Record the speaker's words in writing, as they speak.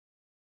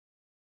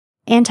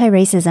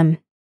anti-racism,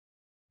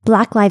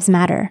 Black Lives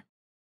Matter,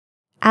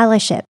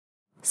 allyship,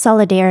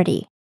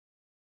 solidarity.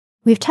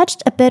 We've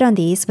touched a bit on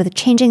these with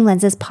Changing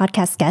Lenses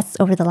podcast guests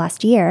over the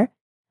last year,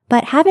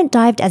 but haven't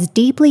dived as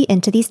deeply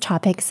into these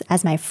topics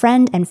as my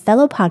friend and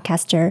fellow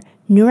podcaster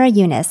Noura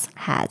Younis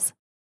has.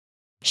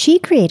 She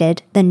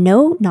created the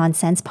No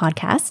Nonsense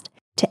podcast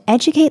to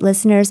educate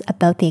listeners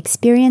about the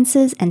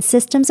experiences and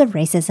systems of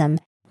racism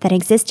that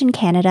exist in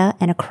Canada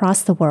and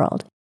across the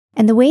world,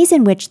 and the ways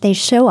in which they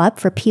show up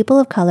for people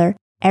of color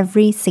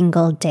every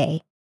single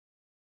day.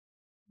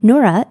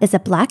 Noura is a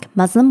Black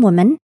Muslim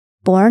woman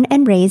born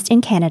and raised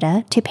in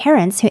Canada to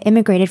parents who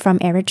immigrated from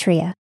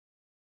Eritrea.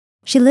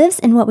 She lives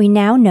in what we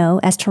now know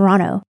as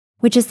Toronto,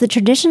 which is the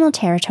traditional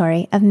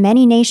territory of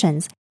many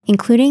nations,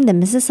 including the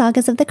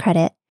Mississaugas of the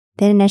Credit,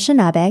 the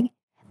Anishinaabe,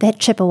 the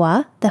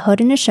Chippewa, the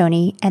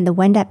Haudenosaunee, and the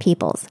Wendat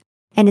peoples,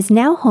 and is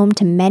now home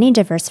to many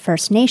diverse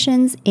First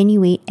Nations,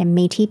 Inuit, and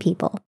Métis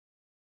people.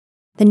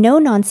 The No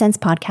Nonsense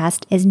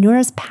podcast is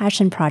Noura's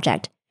passion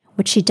project,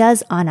 which she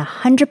does on a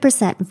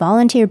 100%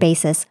 volunteer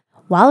basis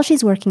while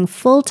she's working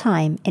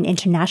full-time in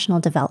international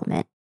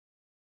development.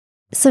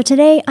 So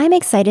today, I'm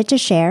excited to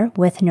share,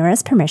 with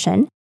Noura's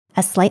permission,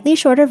 a slightly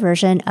shorter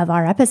version of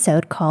our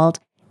episode called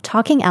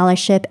Talking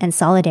Allyship and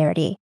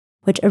Solidarity,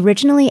 which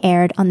originally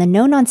aired on the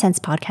No Nonsense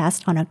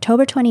podcast on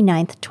October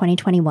 29th,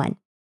 2021.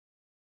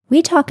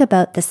 We talk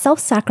about the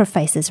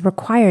self-sacrifices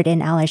required in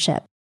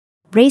allyship,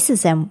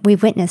 racism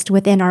we've witnessed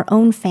within our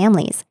own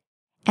families,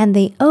 and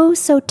the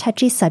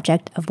oh-so-touchy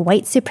subject of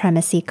white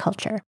supremacy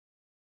culture.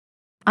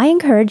 I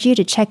encourage you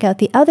to check out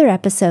the other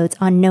episodes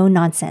on No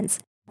Nonsense,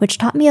 which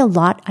taught me a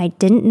lot I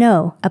didn't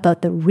know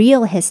about the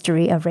real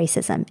history of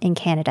racism in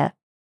Canada.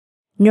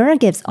 Noura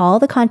gives all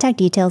the contact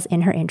details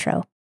in her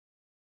intro.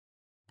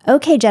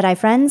 Okay, Jedi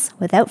friends,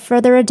 without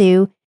further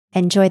ado,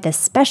 enjoy this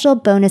special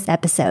bonus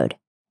episode,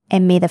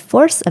 and may the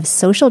force of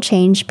social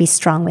change be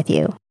strong with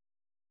you.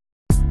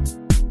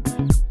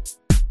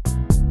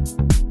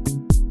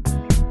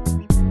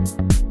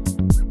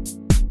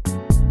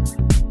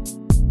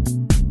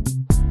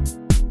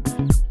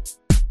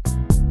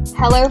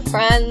 Hello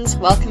friends,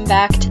 welcome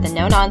back to the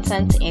No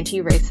Nonsense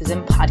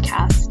Anti-Racism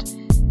podcast.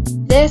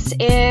 This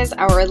is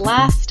our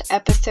last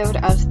episode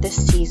of the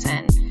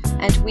season,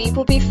 and we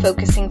will be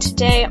focusing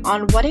today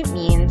on what it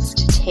means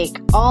to take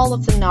all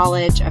of the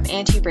knowledge of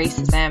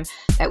anti-racism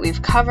that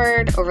we've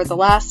covered over the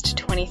last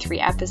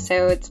 23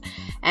 episodes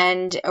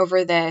and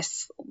over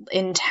this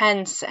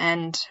intense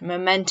and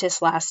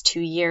momentous last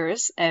 2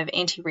 years of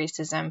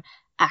anti-racism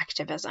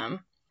activism.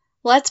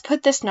 Let's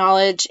put this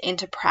knowledge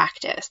into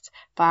practice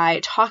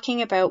by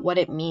talking about what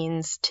it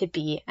means to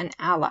be an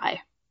ally.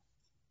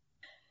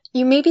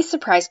 You may be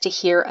surprised to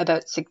hear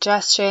about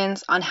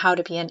suggestions on how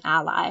to be an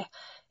ally.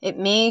 It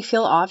may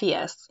feel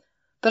obvious,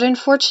 but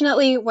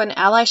unfortunately, when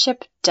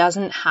allyship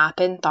doesn't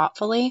happen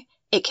thoughtfully,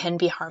 it can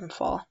be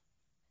harmful.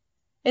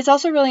 It's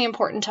also really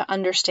important to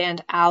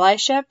understand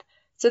allyship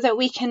so that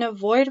we can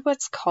avoid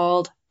what's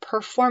called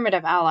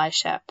performative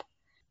allyship.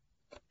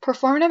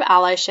 Performative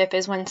allyship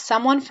is when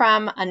someone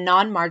from a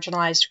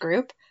non-marginalized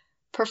group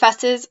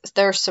professes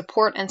their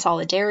support and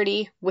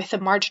solidarity with a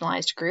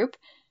marginalized group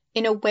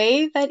in a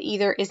way that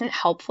either isn't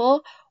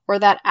helpful or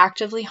that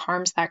actively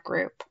harms that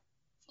group.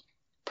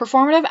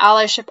 Performative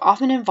allyship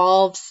often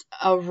involves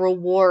a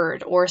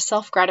reward or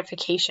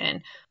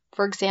self-gratification,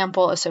 for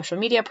example, a social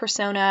media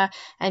persona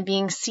and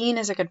being seen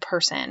as a good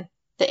person.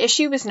 The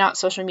issue is not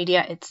social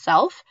media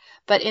itself,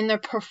 but in the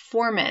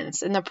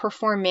performance, in the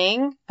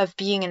performing of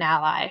being an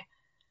ally.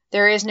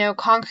 There is no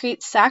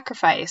concrete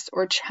sacrifice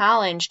or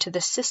challenge to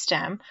the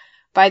system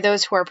by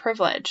those who are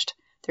privileged.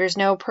 There is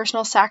no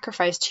personal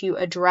sacrifice to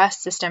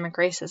address systemic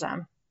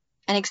racism.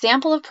 An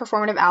example of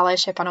performative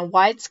allyship on a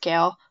wide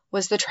scale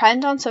was the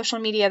trend on social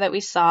media that we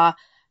saw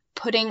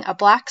putting a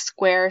black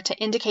square to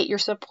indicate your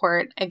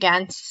support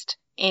against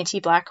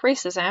anti-Black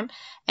racism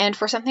and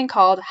for something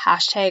called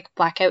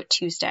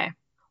 #BlackoutTuesday.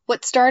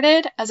 What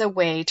started as a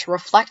way to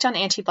reflect on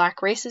anti-Black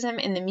racism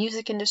in the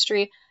music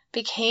industry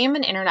became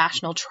an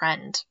international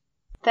trend.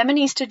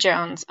 Feminista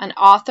Jones, an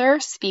author,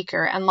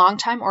 speaker, and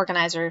longtime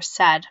organizer,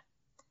 said,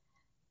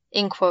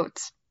 in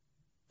quotes,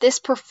 "This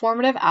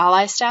performative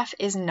ally stuff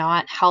is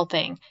not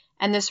helping,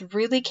 and this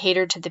really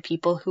catered to the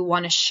people who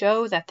want to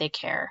show that they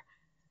care.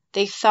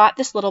 They thought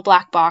this little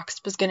black box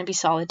was going to be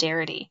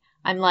solidarity.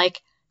 I'm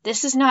like,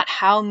 this is not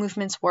how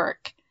movements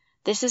work.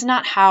 This is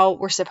not how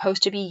we're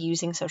supposed to be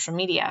using social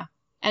media."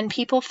 And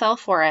people fell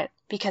for it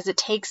because it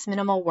takes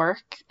minimal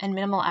work and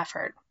minimal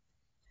effort.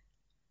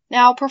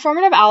 Now,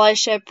 performative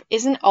allyship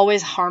isn't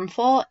always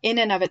harmful in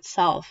and of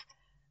itself.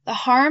 The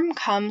harm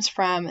comes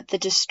from the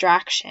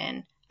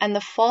distraction and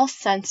the false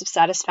sense of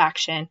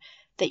satisfaction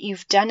that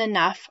you've done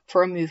enough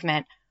for a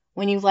movement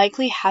when you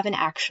likely haven't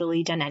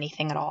actually done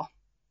anything at all.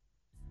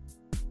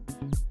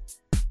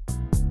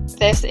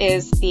 This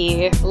is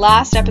the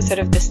last episode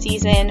of the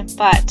season,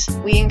 but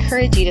we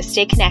encourage you to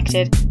stay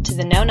connected to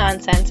the No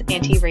Nonsense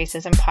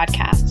Anti-Racism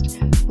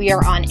podcast. We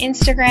are on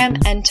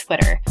Instagram and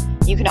Twitter.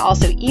 You can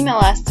also email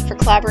us for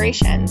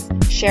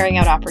collaborations, sharing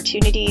out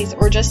opportunities,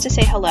 or just to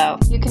say hello.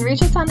 You can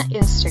reach us on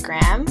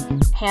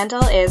Instagram.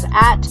 Handle is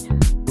at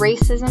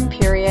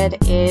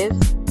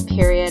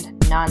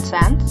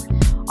racism_is_nonsense.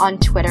 On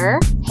Twitter,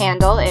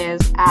 handle is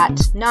at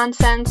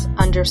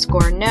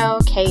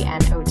nonsense_no,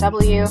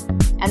 KNOW.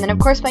 And then, of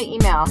course, by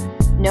email,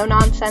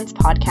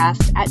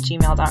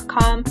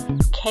 nononsensepodcast@gmail.com,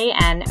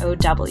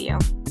 KNOW.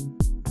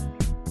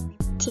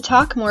 To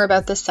talk more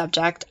about this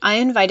subject, I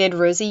invited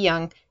Rosie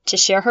Young to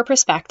share her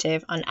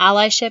perspective on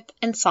allyship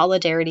and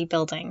solidarity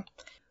building.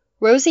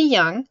 Rosie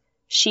Young,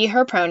 she,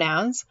 her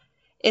pronouns,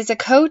 is a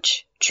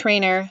coach,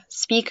 trainer,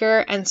 speaker,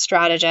 and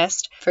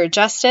strategist for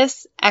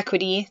justice,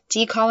 equity,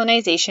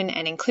 decolonization,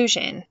 and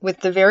inclusion, with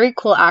the very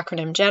cool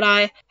acronym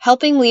JEDI,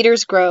 helping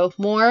leaders grow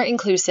more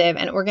inclusive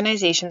and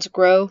organizations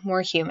grow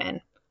more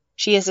human.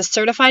 She is a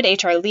certified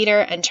HR leader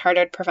and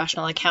chartered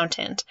professional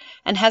accountant,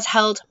 and has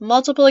held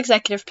multiple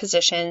executive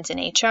positions in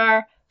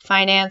HR,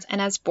 finance,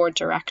 and as board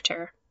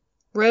director.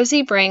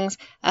 Rosie brings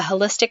a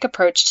holistic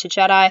approach to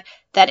JEDI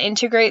that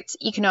integrates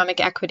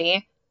economic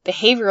equity,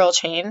 behavioral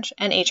change,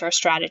 and HR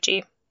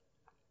strategy.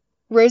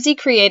 Rosie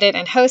created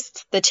and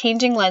hosts the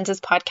Changing Lenses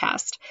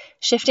podcast,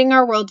 shifting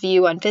our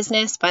worldview on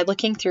business by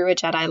looking through a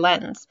JEDI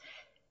lens.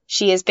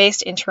 She is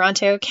based in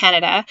Toronto,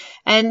 Canada,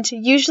 and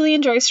usually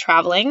enjoys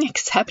traveling,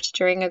 except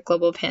during a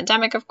global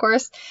pandemic, of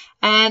course,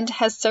 and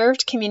has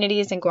served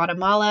communities in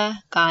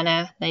Guatemala,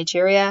 Ghana,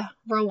 Nigeria,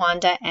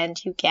 Rwanda,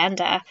 and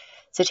Uganda.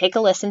 So take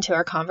a listen to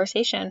our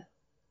conversation.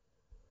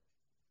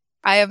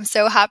 I am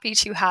so happy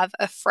to have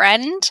a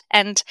friend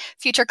and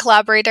future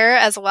collaborator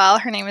as well.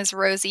 Her name is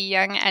Rosie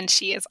Young, and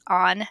she is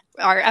on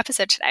our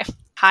episode today.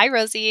 Hi,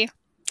 Rosie.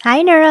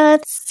 Hi, Nora.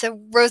 So,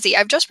 Rosie,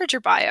 I've just read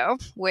your bio,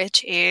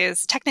 which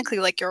is technically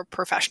like your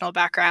professional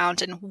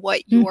background and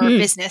what your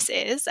business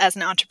is as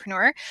an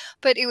entrepreneur.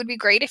 But it would be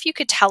great if you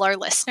could tell our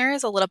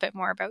listeners a little bit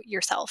more about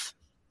yourself.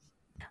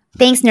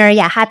 Thanks, Nora.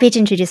 Yeah, happy to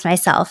introduce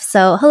myself.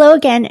 So hello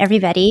again,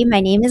 everybody.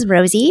 My name is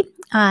Rosie.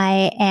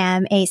 I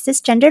am a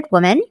cisgendered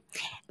woman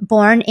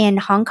born in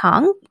Hong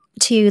Kong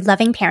to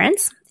loving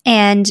parents.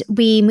 And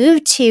we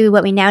moved to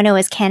what we now know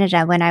as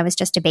Canada when I was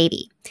just a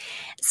baby.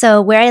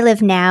 So where I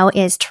live now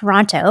is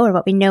Toronto, or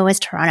what we know as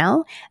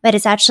Toronto, but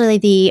it's actually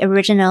the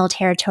original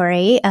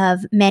territory of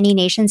many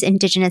nations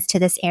indigenous to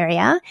this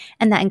area.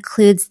 And that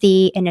includes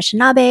the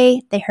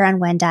Anishinaabe, the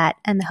Huron-Wendat,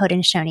 and the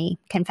Haudenosaunee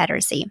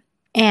Confederacy.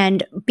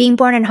 And being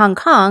born in Hong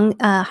Kong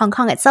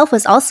itself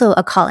was also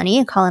a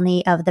colony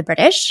of the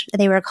British.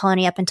 They were a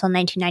colony up until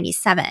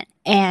 1997.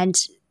 And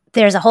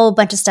there's a whole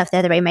bunch of stuff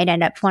there that we might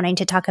end up wanting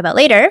to talk about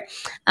later.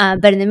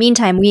 But in the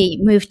meantime, we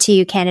moved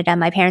to Canada.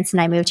 My parents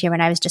and I moved here when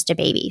I was just a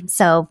baby.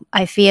 So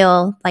I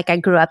feel like I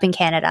grew up in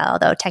Canada,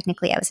 although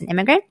technically I was an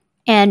immigrant.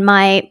 And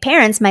my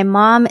parents, my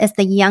mom is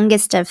the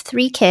youngest of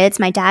 3 kids.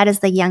 My dad is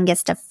the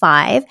youngest of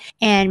 5.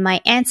 And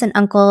my aunts and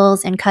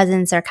uncles and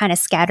cousins are kind of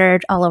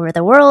scattered all over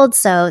the world.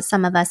 So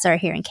some of us are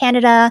here in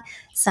Canada,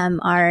 some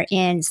are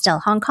in still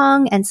Hong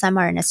Kong, and some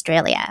are in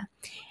Australia.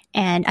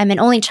 And I'm an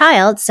only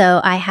child,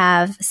 so I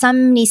have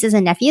some nieces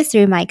and nephews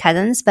through my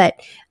cousins, but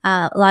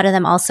a lot of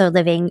them also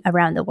living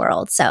around the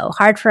world. So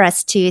hard for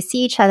us to see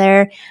each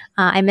other.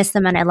 I miss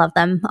them and I love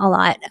them a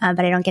lot,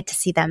 but I don't get to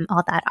see them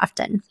all that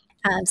often.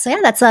 So yeah,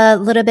 that's a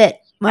little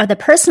bit more of the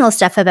personal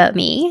stuff about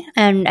me.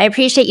 And I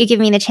appreciate you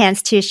giving me the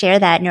chance to share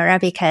that, Nora,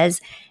 because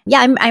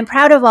yeah, I'm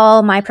proud of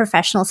all my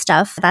professional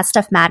stuff. That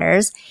stuff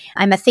matters.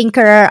 I'm a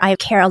thinker. I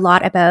care a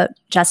lot about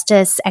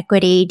justice,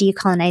 equity,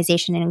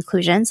 decolonization, and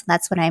inclusion. So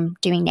that's what I'm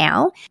doing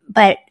now.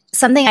 But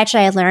something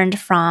actually I learned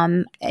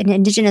from an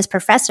Indigenous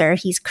professor,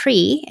 he's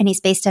Cree, and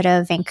he's based out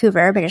of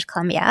Vancouver, British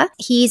Columbia.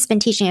 He's been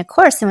teaching a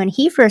course, and when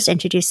he first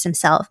introduced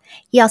himself,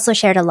 he also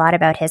shared a lot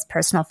about his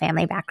personal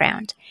family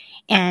background.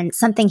 And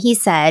something he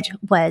said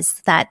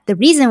was that the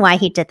reason why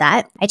he did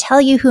that, I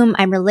tell you whom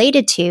I'm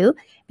related to,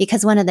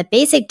 because one of the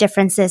basic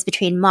differences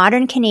between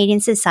modern Canadian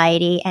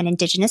society and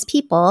Indigenous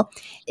people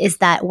is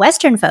that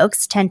Western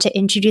folks tend to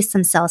introduce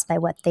themselves by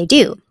what they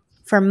do.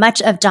 For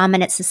much of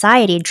dominant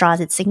society draws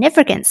its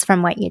significance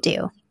from what you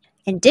do.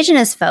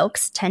 Indigenous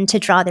folks tend to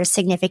draw their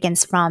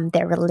significance from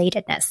their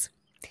relatedness.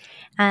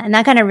 And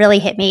that kind of really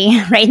hit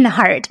me right in the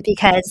heart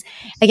because,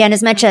 again,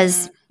 as much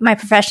as my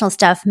professional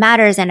stuff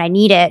matters and I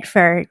need it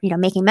for,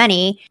 making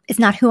money, it's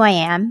not who I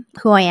am.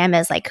 Who I am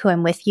is like who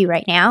I'm with you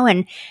right now.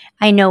 And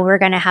I know we're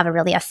going to have a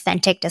really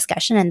authentic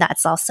discussion. And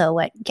that's also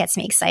what gets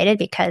me excited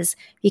because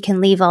we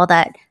can leave all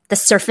the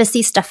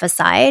surfacey stuff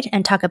aside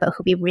and talk about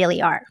who we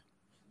really are.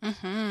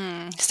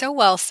 Mm-hmm. So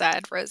well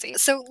said, Rosie.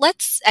 So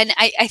and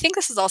I think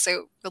this is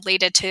also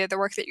related to the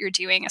work that you're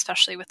doing,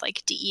 especially with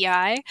like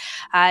DEI,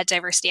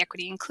 diversity,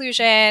 equity,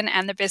 inclusion,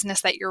 and the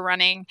business that you're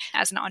running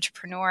as an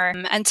entrepreneur.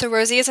 And so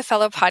Rosie is a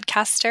fellow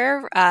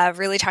podcaster,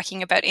 really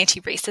talking about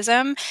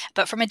anti-racism,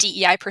 but from a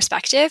DEI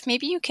perspective.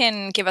 Maybe you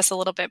can give us a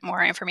little bit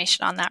more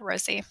information on that,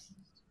 Rosie.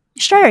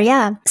 Sure,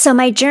 yeah. So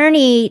my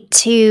journey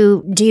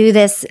to do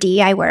this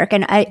DEI work,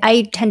 and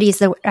I tend to use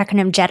the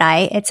acronym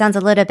JEDI. It sounds a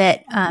little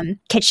bit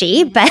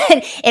kitschy, but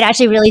it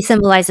actually really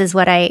symbolizes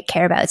what I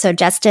care about. So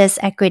justice,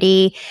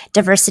 equity,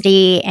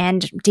 diversity,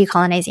 and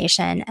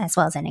decolonization, as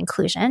well as an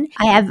inclusion.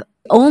 I have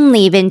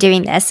only been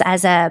doing this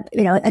as an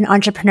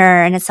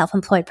entrepreneur and a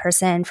self-employed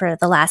person for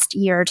the last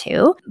year or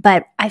two,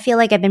 but I feel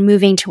like I've been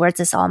moving towards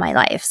this all my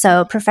life.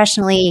 So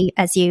professionally,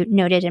 as you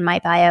noted in my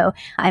bio,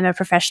 I'm a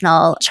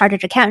professional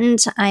chartered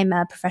accountant. I'm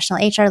a professional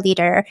HR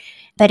leader,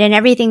 but in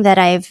everything that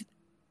I've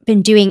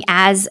been doing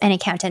as an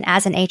accountant,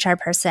 as an HR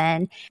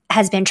person,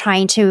 has been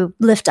trying to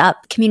lift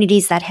up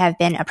communities that have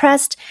been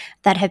oppressed,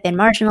 that have been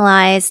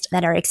marginalized,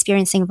 that are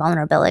experiencing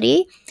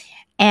vulnerability.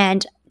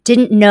 And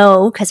didn't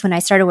know, because when I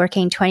started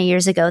working 20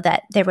 years ago,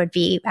 that there would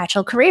be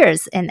actual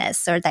careers in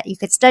this, or that you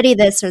could study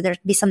this, or there'd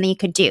be something you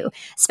could do,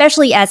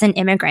 especially as an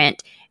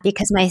immigrant,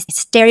 because my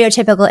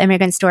stereotypical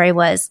immigrant story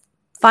was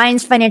find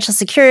financial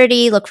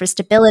security, look for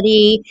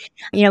stability.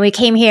 We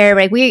came here,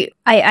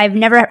 I've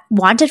never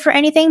wanted for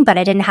anything, but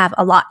I didn't have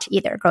a lot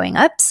either growing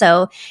up.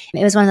 So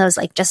it was one of those,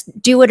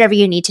 just do whatever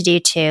you need to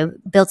do to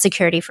build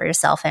security for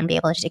yourself and be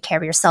able to take care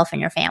of yourself and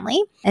your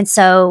family. And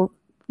so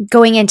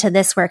going into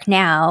this work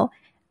now,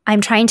 I'm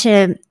trying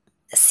to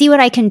see what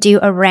I can do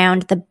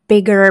around the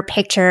bigger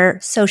picture,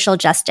 social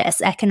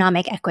justice,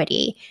 economic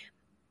equity,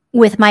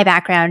 with my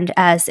background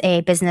as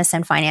a business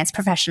and finance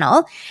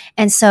professional.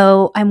 And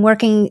so I'm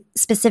working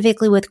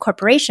specifically with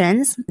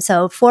corporations,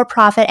 so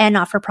for-profit and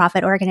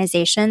not-for-profit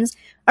organizations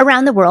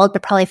around the world,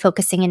 but probably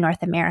focusing in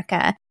North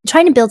America,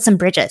 trying to build some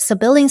bridges. So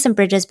building some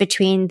bridges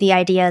between the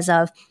ideas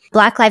of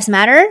Black Lives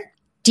Matter,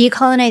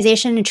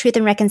 decolonization and truth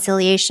and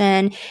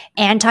reconciliation,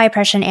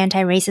 anti-oppression,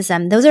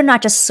 anti-racism. Those are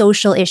not just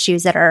social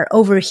issues that are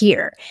over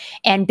here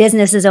and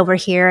business is over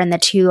here and the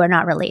two are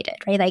not related,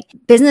 right?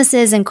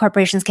 Businesses and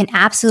corporations can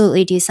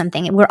absolutely do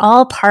something. We're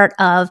all part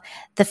of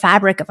the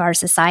fabric of our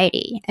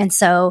society. And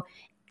so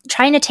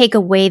trying to take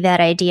away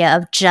that idea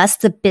of just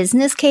the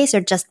business case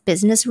or just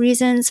business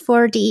reasons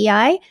for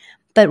DEI,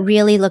 but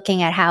really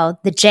looking at how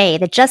the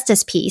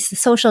justice piece, the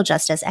social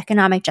justice,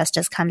 economic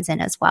justice comes in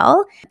as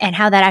well, and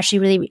how that actually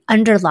really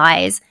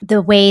underlies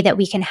the way that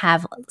we can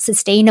have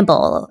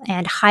sustainable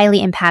and highly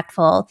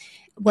impactful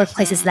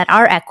workplaces that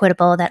are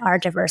equitable, that are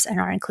diverse, and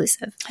are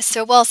inclusive.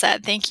 So well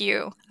said. Thank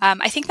you.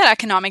 I think that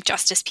economic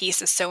justice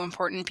piece is so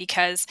important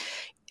because,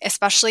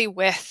 especially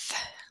with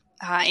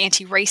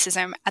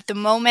anti-racism at the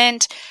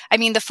moment,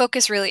 the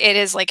focus really, it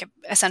is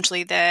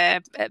essentially the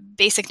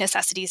basic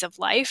necessities of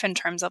life in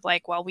terms of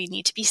we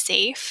need to be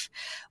safe.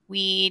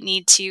 We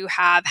need to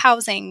have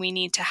housing. We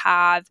need to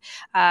have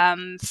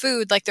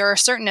food. There are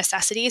certain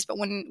necessities, but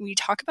when we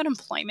talk about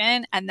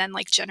employment and then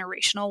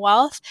generational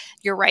wealth,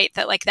 you're right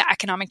that the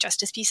economic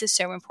justice piece is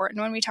so important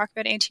when we talk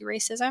about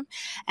anti-racism.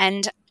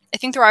 And I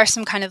think there are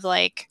some kind of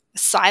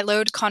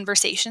siloed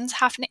conversations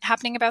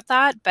happening about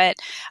that, but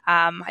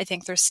I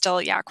think there's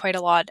still quite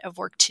a lot of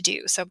work to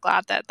do. So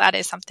glad that that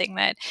is something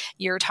that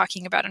you're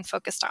talking about and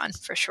focused on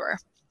for sure.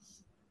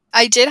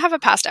 I did have a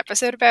past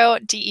episode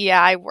about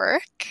DEI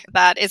work.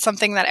 That is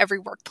something that every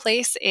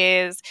workplace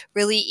is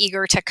really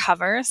eager to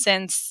cover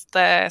since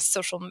the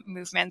social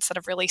movements that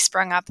have really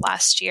sprung up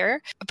last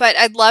year. But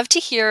I'd love to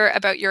hear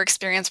about your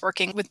experience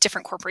working with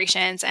different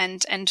corporations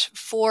and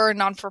for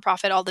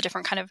non-for-profit, all the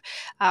different kind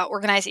of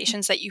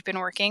organizations that you've been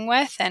working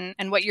with and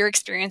what your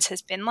experience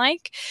has been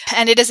like.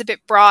 And it is a bit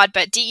broad,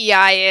 but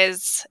DEI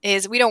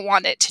is we don't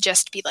want it to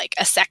just be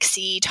a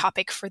sexy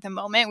topic for the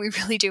moment. We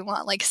really do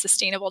want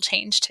sustainable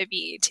change to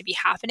be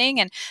happening.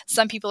 And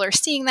some people are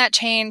seeing that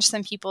change.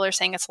 Some people are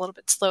saying it's a little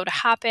bit slow to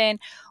happen.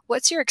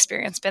 What's your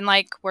experience been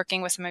like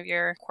working with some of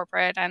your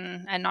corporate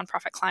and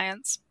nonprofit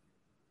clients?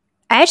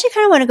 I actually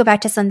kind of want to go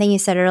back to something you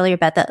said earlier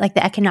about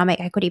the economic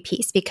equity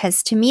piece,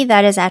 because to me,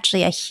 that is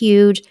actually a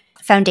huge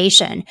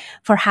foundation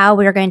for how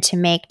we're going to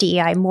make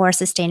DEI more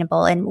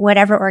sustainable in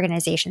whatever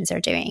organizations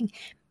are doing,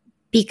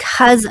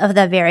 because of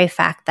the very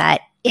fact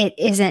that it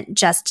isn't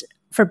just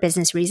for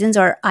business reasons,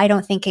 or I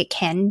don't think it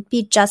can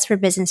be just for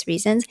business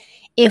reasons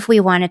if we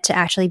want it to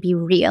actually be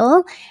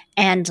real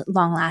and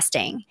long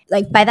lasting.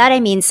 By that, I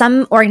mean,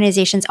 some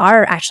organizations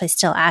are actually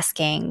still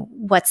asking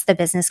what's the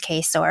business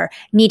case or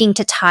needing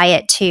to tie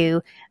it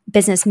to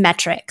business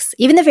metrics.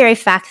 Even the very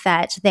fact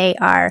that they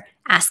are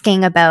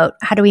asking about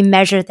how do we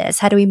measure this?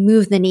 How do we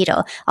move the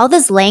needle? All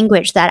this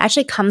language that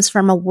actually comes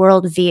from a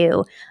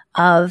worldview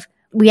of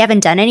we haven't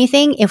done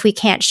anything if we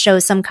can't show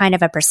some kind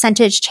of a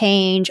percentage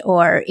change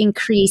or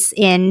increase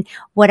in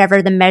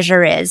whatever the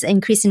measure is,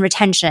 increase in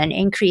retention,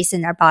 increase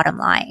in our bottom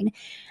line.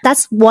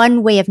 That's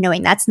one way of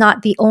knowing. That's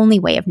not the only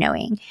way of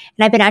knowing.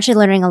 And I've been actually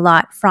learning a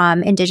lot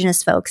from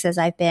Indigenous folks as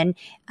I've been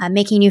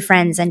making new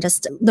friends and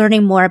just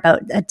learning more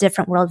about a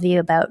different worldview,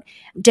 about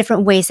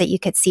different ways that you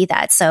could see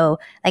that. So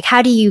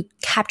how do you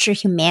capture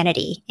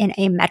humanity in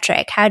a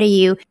metric? How do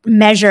you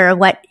measure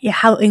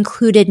how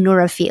included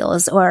Nora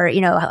feels, or,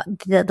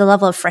 the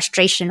level of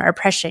frustration or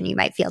oppression you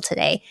might feel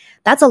today?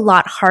 That's a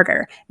lot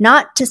harder.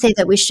 Not to say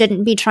that we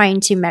shouldn't be trying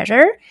to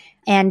measure,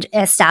 and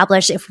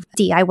establish if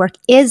DEI work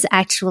is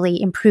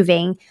actually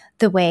improving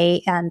the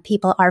way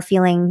people are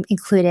feeling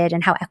included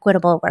and how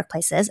equitable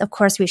workplace is. Of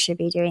course, we should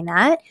be doing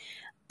that.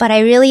 But I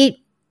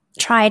really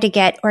try to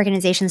get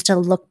organizations to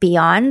look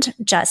beyond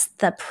just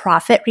the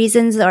profit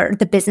reasons or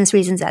the business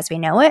reasons as we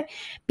know it,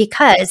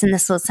 because, and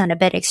this will sound a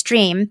bit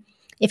extreme,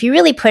 if you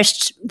really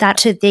pushed that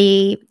to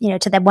the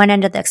one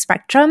end of the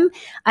spectrum,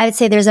 I would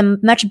say there's a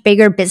much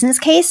bigger business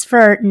case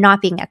for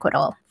not being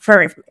equitable,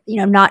 for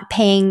not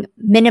paying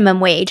minimum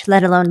wage,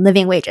 let alone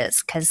living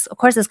wages, because of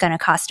course it's going to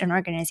cost an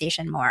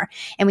organization more.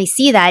 And we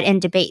see that in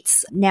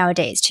debates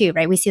nowadays too,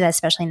 right? We see that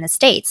especially in the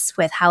States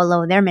with how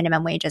low their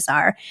minimum wages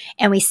are.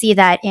 And we see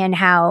that in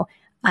how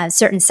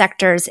certain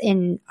sectors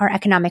in our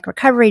economic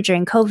recovery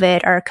during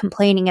COVID are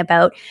complaining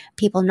about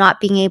people not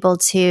being able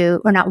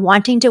to or not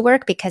wanting to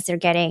work because they're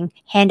getting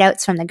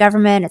handouts from the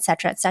government, et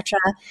cetera, et cetera.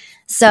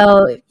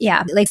 So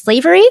yeah, like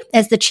slavery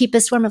is the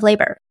cheapest form of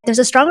labor. There's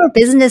a stronger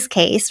business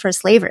case for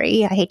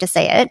slavery, I hate to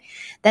say it,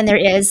 than there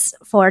is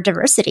for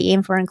diversity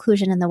and for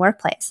inclusion in the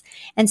workplace.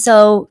 And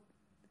so,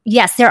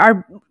 yes, there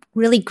are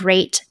really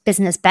great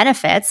business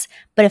benefits,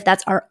 but if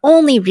that's our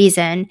only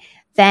reason,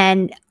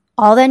 then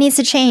all that needs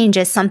to change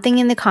is something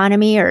in the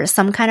economy or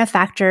some kind of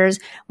factors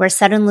where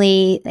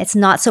suddenly it's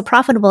not so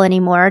profitable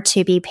anymore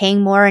to be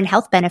paying more in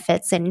health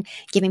benefits and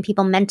giving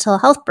people mental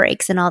health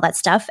breaks and all that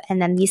stuff. And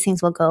then these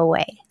things will go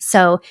away.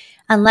 So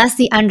unless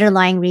the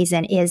underlying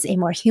reason is a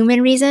more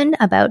human reason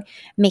about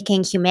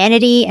making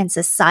humanity and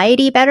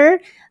society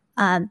better,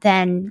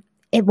 then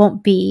it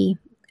won't be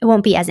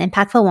as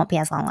impactful, won't be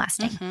as long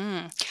lasting.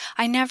 Mm-hmm.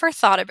 I never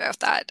thought about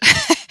that.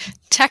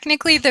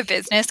 Technically, the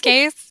business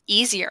case,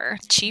 easier,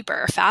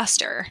 cheaper,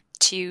 faster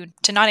to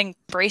not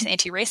embrace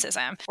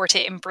anti-racism or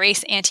to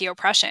embrace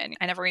anti-oppression.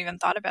 I never even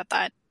thought about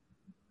that.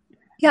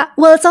 Yeah.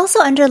 Well, it's also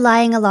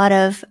underlying a lot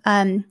of,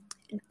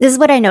 this is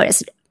what I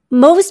noticed.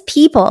 Most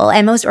people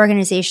and most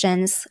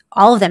organizations,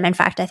 all of them, in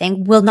fact, I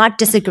think, will not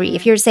disagree. Mm-hmm.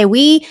 If you were to say,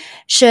 we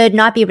should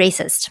not be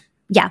racist,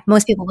 yeah,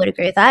 most people would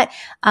agree with that.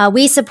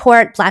 We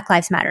support Black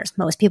Lives Matter.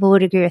 Most people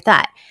would agree with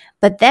that.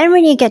 But then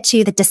when you get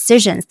to the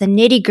decisions, the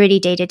nitty gritty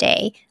day to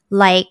day,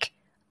 like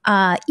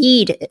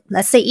Eid,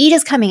 let's say Eid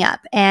is coming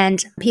up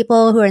and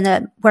people who are in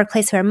the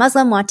workplace who are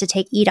Muslim want to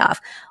take Eid off.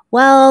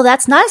 Well,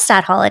 that's not a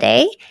stat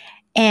holiday.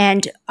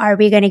 And are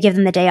we going to give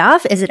them the day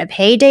off? Is it a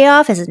paid day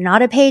off? Is it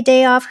not a paid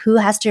day off? Who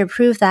has to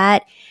approve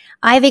that?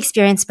 I've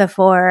experienced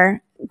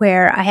before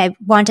where I had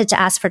wanted to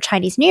ask for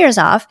Chinese New Year's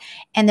off,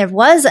 and there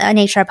was an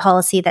HR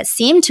policy that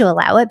seemed to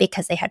allow it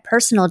because they had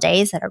personal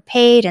days that are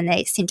paid and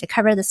they seemed to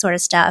cover this sort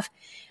of stuff.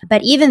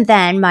 But even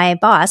then, my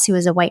boss, who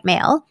was a white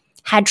male,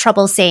 had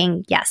trouble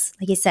saying yes.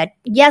 Like he said,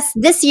 yes,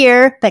 this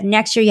year, but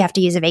next year you have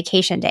to use a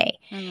vacation day.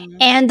 Mm-hmm.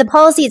 And the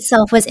policy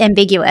itself was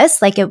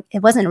ambiguous. Like it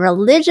wasn't a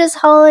religious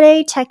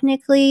holiday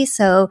technically.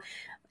 So,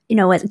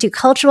 do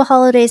cultural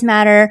holidays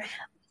matter?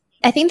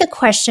 I think the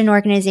question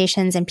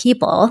organizations and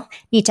people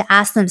need to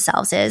ask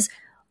themselves is,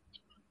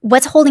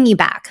 what's holding you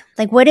back?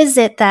 Like, what is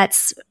it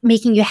that's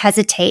making you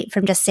hesitate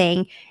from just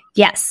saying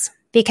yes?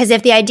 Because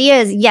if the idea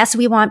is, yes,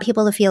 we want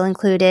people to feel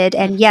included,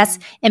 and yes,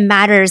 it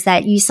matters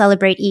that you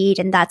celebrate Eid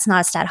and that's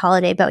not a stat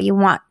holiday, but you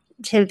want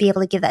to be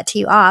able to give that to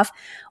you off,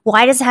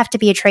 why does it have to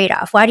be a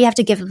trade-off? Why do you have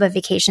to give up a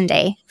vacation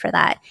day for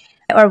that?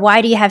 Or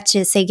why do you have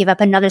to, say, give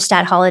up another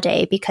stat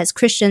holiday because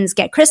Christians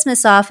get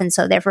Christmas off? And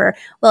so therefore,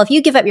 well, if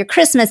you give up your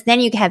Christmas, then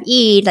you can have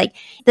Eid. Like,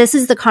 this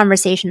is the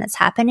conversation that's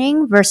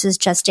happening versus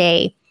just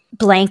a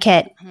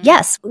blanket,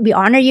 yes, we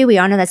honor you. We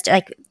honor that's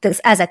like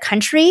this as a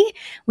country.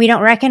 We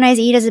don't recognize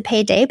Eid as a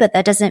paid day, but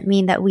that doesn't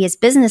mean that we as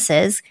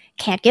businesses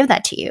can't give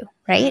that to you,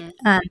 right?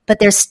 But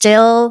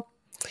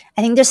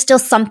I think there's still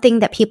something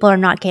that people are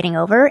not getting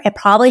over. It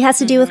probably has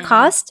to do with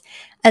cost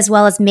as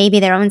well as maybe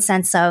their own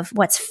sense of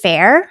what's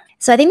fair.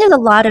 So I think there's a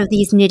lot of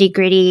these nitty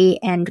gritty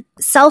and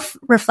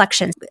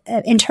self-reflections,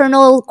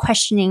 internal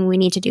questioning we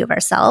need to do of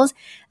ourselves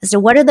as to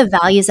what are the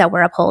values that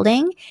we're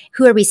upholding?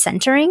 Who are we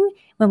centering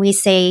when we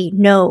say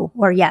no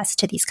or yes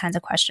to these kinds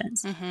of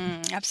questions?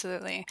 Mm-hmm,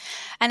 absolutely.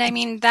 And I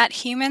mean, that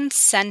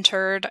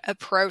human-centered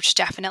approach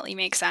definitely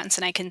makes sense.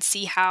 And I can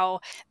see how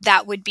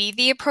that would be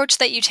the approach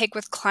that you take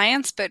with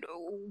clients. But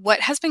what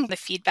has been the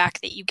feedback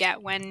that you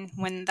get when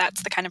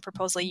that's the kind of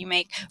proposal you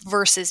make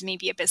versus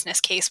maybe a business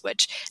case,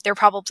 which they're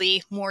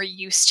probably more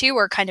used to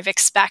or kind of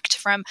expect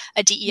from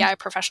a DEI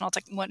professional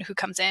who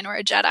comes in or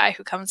a Jedi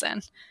who comes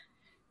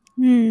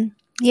in?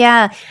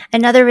 Yeah,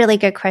 another really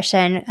good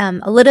question,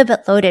 a little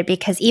bit loaded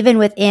because even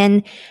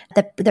within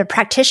the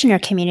practitioner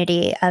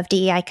community of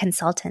DEI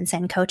consultants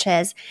and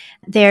coaches,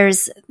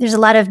 there's a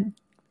lot of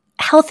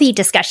healthy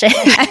discussion,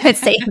 I would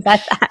say, about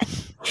that.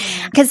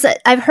 Because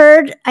I've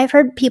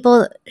heard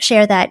people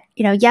share that,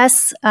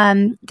 yes,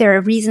 there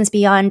are reasons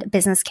beyond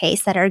business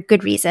case that are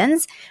good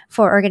reasons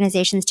for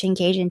organizations to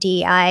engage in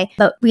DEI,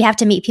 but we have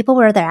to meet people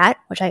where they're at,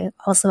 which I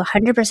also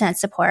 100%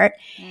 support,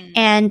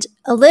 and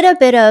a little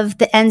bit of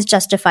the ends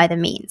justify the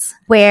means,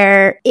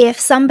 where if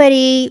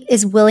somebody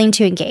is willing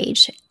to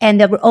engage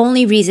and the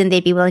only reason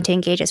they'd be willing to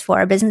engage is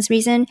for a business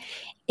reason,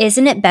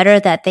 isn't it better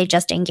that they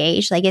just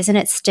engage? Like, isn't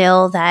it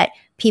still that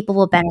people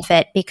will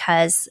benefit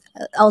because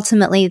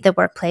ultimately the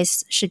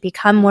workplace should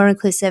become more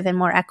inclusive and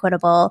more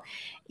equitable,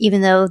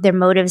 even though their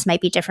motives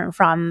might be different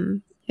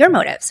from your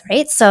motives,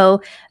 right?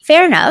 So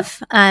fair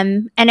enough.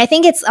 And I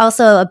think it's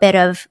also a bit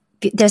of,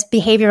 there's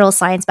behavioral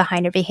science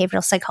behind it,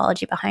 behavioral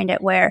psychology behind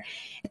it, where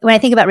when I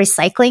think about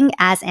recycling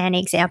as an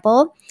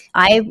example,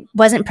 I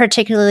wasn't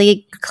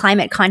particularly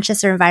climate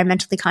conscious or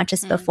environmentally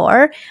conscious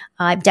before.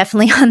 I'm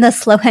definitely on the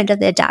slow end of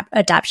the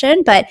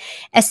adoption. But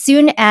as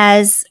soon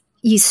as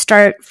you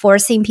start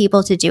forcing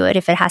people to do it,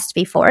 if it has to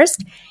be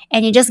forced,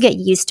 and you just get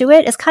used to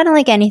it, it's kind of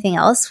like anything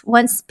else.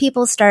 Once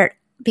people start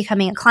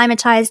becoming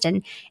acclimatized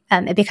and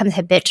it becomes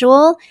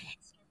habitual,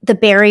 the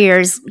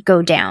barriers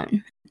go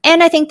down.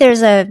 And I think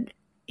there's a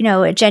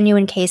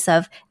genuine case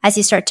of, as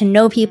you start to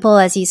know people,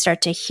 as you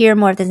start to hear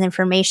more of this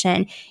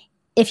information,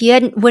 if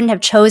you wouldn't have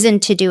chosen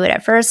to do it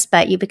at first,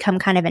 but you become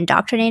kind of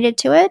indoctrinated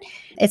to it,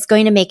 it's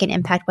going to make an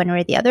impact one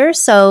way or the other.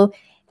 So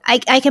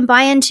I can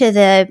buy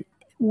into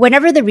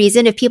whatever the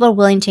reason, if people are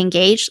willing to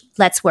engage,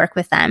 let's work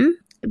with them,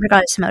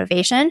 regardless of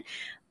motivation.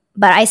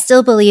 But I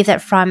still believe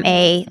that from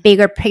a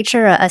bigger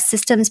picture, a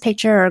systems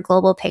picture or a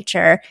global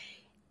picture,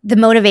 the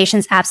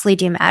motivations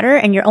absolutely do matter.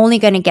 And you're only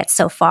going to get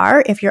so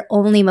far if your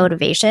only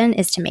motivation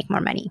is to make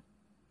more money.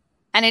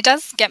 And it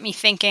does get me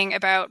thinking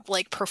about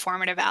like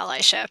performative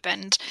allyship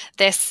and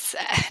this,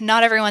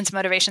 not everyone's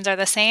motivations are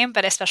the same,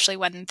 but especially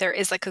when there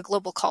is like a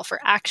global call for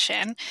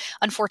action,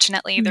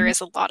 unfortunately, there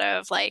is a lot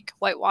of like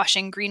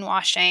whitewashing,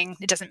 greenwashing.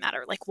 It doesn't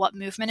matter like what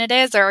movement it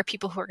is. There are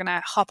people who are going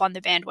to hop on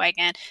the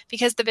bandwagon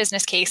because the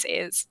business case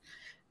is,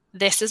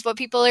 this is what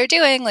people are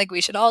doing. Like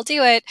we should all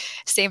do it.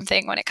 Same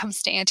thing when it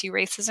comes to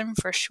anti-racism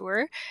for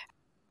sure.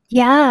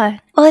 Yeah.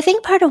 Well, I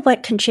think part of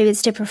what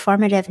contributes to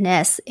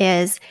performativeness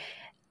is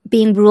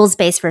being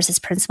rules-based versus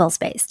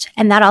principles-based.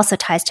 And that also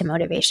ties to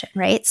motivation,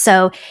 right?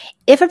 So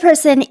if a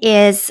person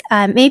is,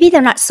 maybe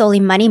they're not solely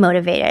money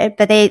motivated,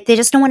 but they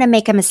just don't want to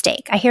make a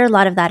mistake. I hear a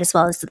lot of that as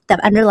well as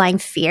the underlying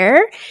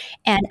fear.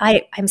 And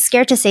I'm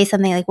scared to say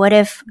something like, what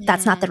if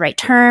that's not the right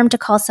term to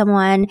call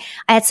someone?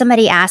 I had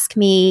somebody ask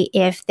me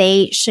if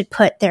they should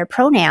put their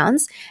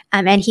pronouns,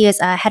 and he was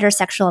a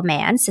heterosexual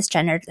man,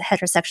 cisgender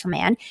heterosexual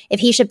man,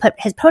 if he should put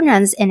his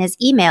pronouns in his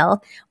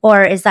email,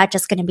 or is that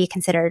just going to be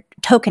considered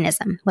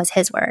tokenism, was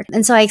his word.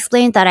 And so I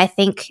explained that I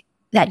think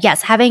that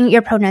yes, having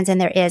your pronouns in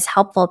there is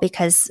helpful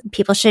because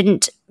people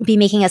shouldn't be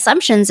making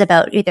assumptions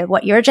about either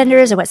what your gender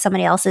is or what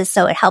somebody else is.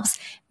 So it helps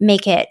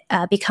make it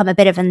become a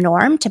bit of a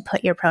norm to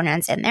put your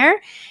pronouns in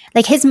there.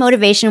 Like his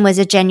motivation was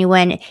a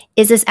genuine,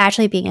 is this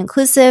actually being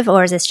inclusive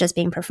or is this just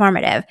being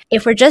performative?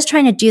 If we're just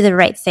trying to do the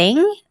right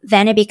thing,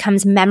 then it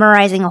becomes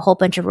memorizing a whole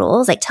bunch of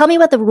rules. Like tell me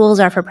what the rules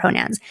are for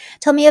pronouns.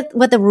 Tell me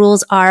what the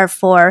rules are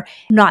for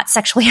not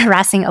sexually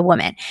harassing a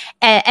woman.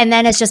 And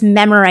then it's just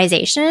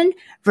memorization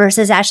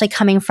versus actually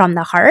coming from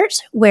the heart,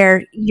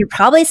 where you're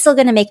probably still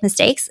going to make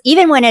mistakes.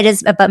 Even when it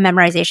is about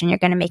memorization, you're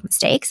going to make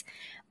mistakes.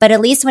 But at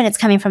least when it's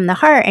coming from the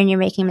heart and you're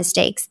making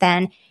mistakes,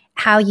 then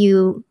how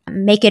you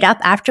make it up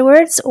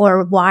afterwards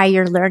or why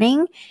you're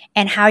learning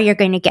and how you're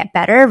going to get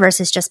better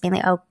versus just being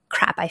like, oh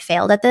crap, I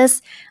failed at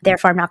this,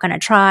 therefore I'm not going to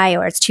try,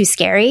 or it's too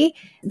scary.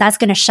 That's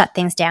going to shut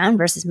things down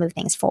versus move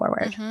things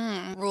forward.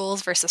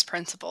 Rules versus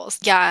principles.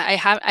 Yeah, I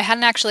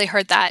hadn't actually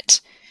heard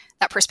that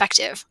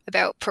perspective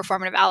about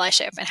performative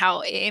allyship and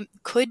how it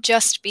could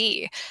just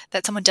be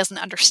that someone doesn't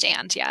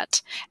understand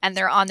yet and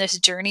they're on this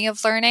journey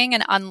of learning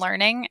and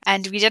unlearning.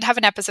 And we did have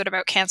an episode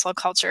about cancel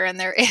culture, and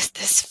there is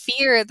this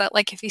fear that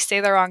like if you say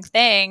the wrong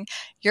thing,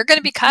 you're going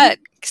to be cut.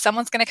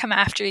 Someone's going to come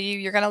after you.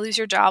 You're going to lose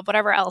your job,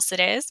 whatever else it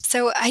is.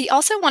 So I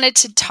also wanted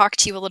to talk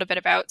to you a little bit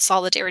about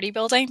solidarity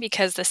building,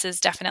 because this is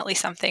definitely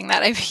something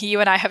that you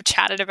and I have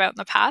chatted about in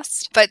the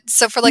past. But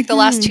so for like the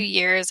last 2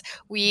 years,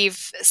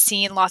 we've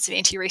seen lots of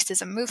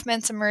anti-racism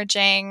movements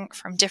emerging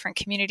from different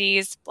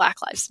communities.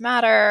 Black Lives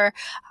Matter,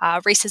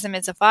 racism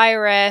is a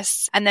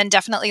virus, and then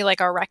definitely like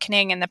our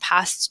reckoning in the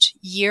past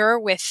year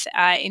with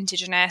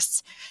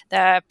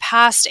the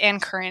past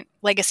and current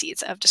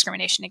legacies of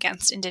discrimination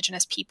against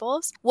Indigenous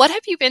peoples. What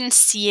have you been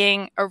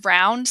seeing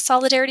around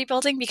solidarity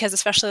building? Because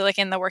especially like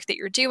in the work that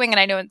you're doing, and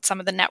I know in some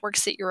of the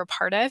networks that you're a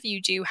part of,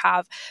 you do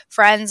have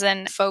friends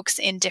and folks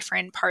in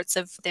different parts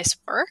of this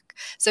work.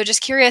 So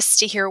just curious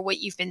to hear what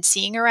you've been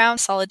seeing around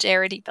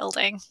solidarity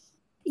building.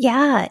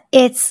 Yeah,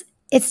 it's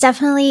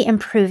definitely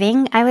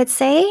improving, I would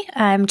say.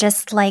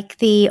 Just like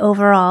the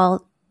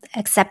overall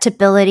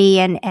acceptability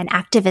and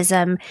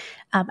activism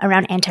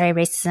around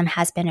anti-racism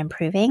has been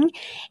improving.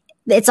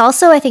 It's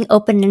also, I think,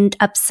 opened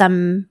up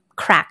some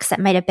cracks that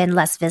might have been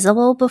less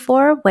visible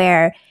before,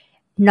 where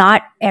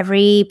not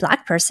every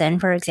Black person,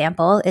 for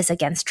example, is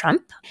against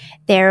Trump.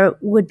 There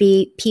would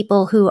be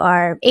people who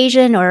are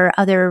Asian or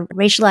other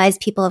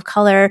racialized people of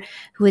color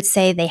who would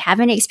say they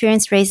haven't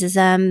experienced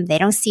racism. They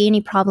don't see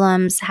any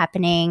problems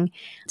happening.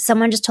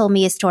 Someone just told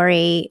me a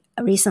story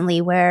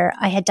recently where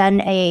I had done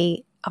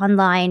a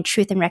online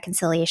Truth and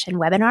Reconciliation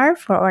webinar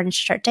for Orange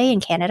Shirt Day in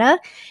Canada.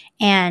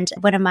 And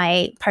one of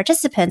my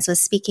participants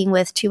was speaking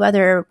with two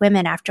other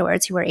women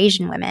afterwards who were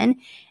Asian women.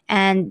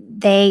 And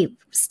they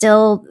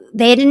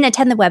didn't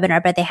attend the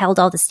webinar, but they held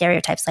all the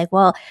stereotypes like,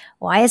 well,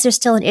 why is there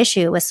still an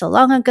issue? It was so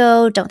long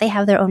ago. Don't they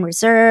have their own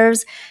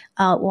reserves?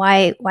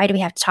 Why do we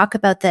have to talk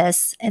about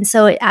this? And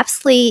so it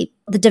absolutely,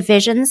 the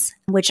divisions,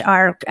 which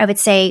are, I would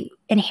say,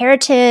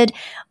 inherited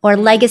or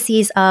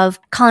legacies of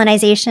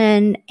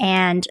colonization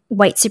and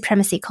white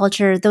supremacy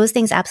culture, those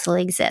things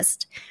absolutely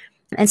exist.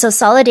 And so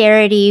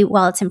solidarity,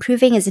 while it's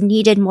improving, is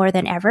needed more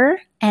than ever.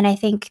 And I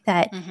think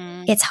that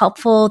it's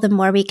helpful the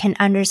more we can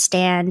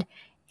understand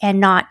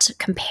and not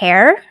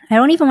compare. I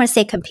don't even want to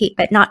say compete,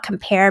 but not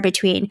compare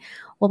between,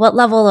 well, what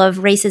level of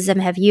racism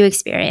have you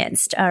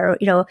experienced? Or,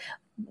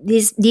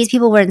 these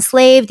people were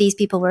enslaved, these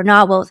people were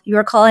not. Well,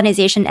 your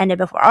colonization ended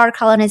before our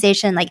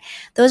colonization. Like,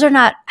 those are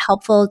not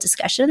helpful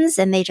discussions,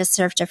 and they just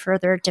serve to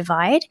further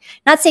divide.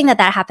 Not saying that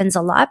happens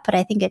a lot, but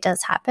I think it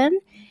does happen.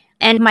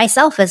 And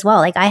myself as well.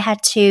 Like, I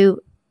had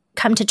to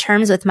come to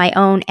terms with my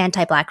own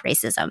anti-Black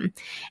racism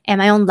and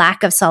my own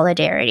lack of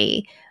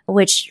solidarity,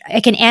 which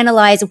I can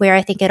analyze where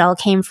I think it all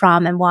came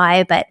from and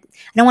why, but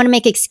I don't want to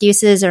make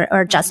excuses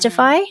or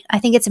justify. I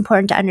think it's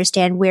important to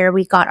understand where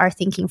we got our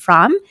thinking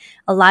from.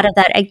 A lot of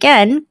that,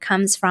 again,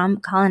 comes from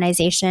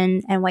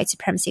colonization and white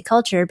supremacy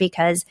culture,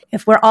 because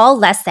if we're all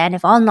less than,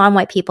 if all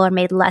non-white people are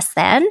made less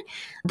than,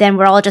 then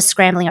we're all just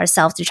scrambling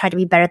ourselves to try to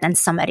be better than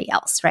somebody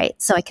else, right?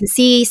 So I can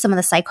see some of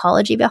the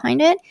psychology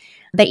behind it.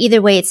 But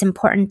either way, it's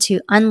important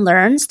to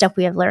unlearn stuff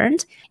we have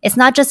learned. It's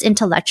not just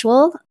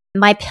intellectual.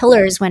 My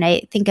pillars, when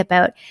I think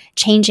about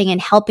changing and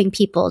helping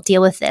people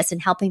deal with this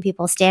and helping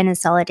people stand in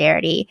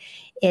solidarity,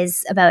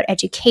 is about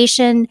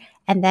education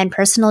and then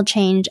personal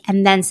change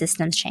and then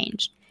systems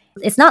change.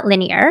 It's not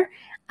linear.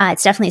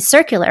 It's definitely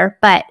circular,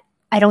 but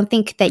I don't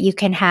think that you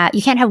can't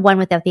have one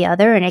without the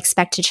other and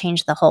expect to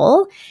change the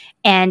whole.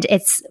 And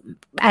it's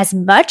as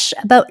much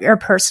about your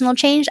personal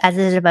change as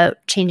it is about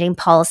changing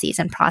policies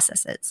and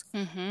processes.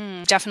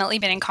 Definitely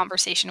been in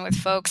conversation with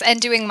folks and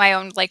doing my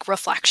own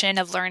reflection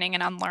of learning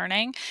and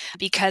unlearning,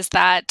 because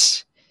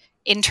that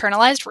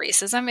internalized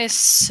racism is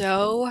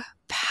so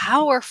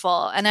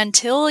powerful. And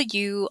until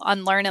you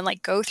unlearn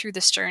and go through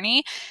this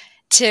journey,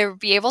 to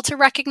be able to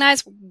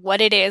recognize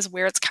what it is,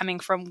 where it's coming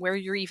from, where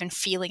you're even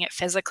feeling it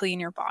physically in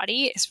your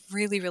body is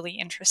really, really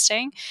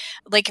interesting.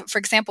 For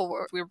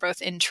example, we were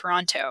both in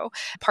Toronto,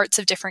 parts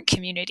of different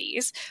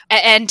communities.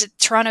 And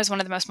Toronto is one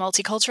of the most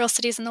multicultural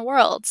cities in the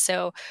world.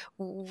 So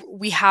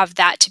we have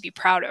that to be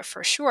proud of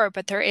for sure.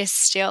 But there is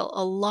still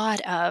a lot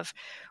of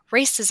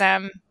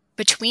racism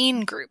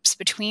between groups,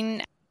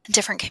 between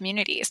different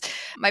communities.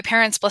 My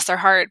parents, bless their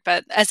heart,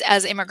 but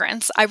as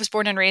immigrants, I was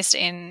born and raised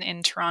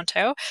in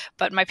Toronto,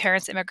 but my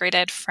parents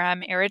immigrated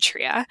from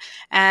Eritrea.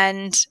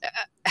 And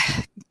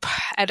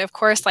of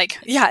course,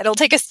 it'll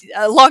take us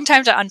a long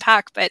time to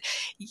unpack, but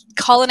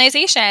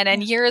colonization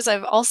and years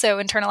of also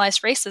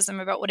internalized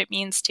racism about what it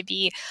means to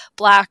be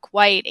Black,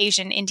 white,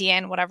 Asian,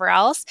 Indian, whatever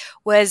else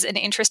it's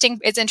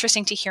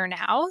interesting to hear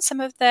now some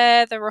of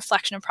the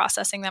reflection and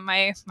processing that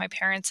my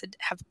parents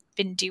have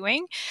been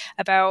doing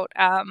about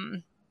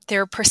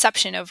their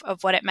perception of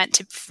what it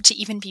meant to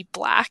even be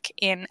Black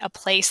in a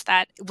place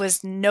that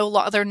was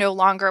they're no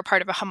longer a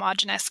part of a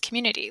homogenous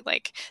community,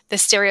 the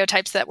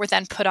stereotypes that were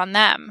then put on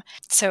them.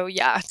 So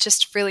yeah,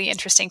 just really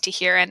interesting to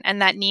hear,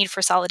 and that need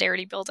for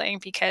solidarity building,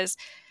 because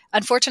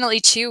unfortunately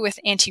too, with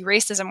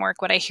anti-racism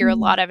work, what I hear a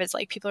lot of is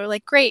people are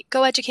like, great,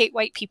 go educate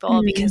white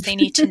people because they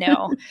need to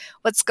know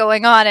what's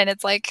going on. And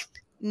it's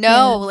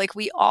no,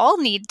 we all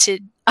need to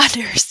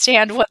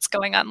understand what's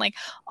going on.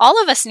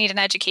 All of us need an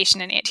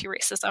education in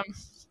anti-racism.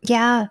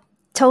 Yeah,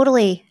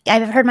 totally.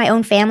 I've heard my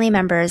own family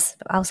members,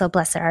 also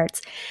bless their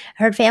hearts,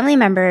 I heard family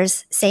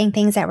members saying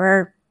things that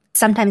were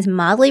sometimes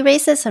mildly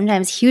racist,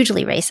 sometimes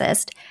hugely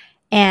racist.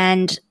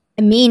 And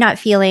me not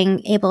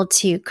feeling able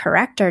to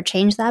correct or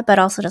change that, but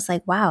also just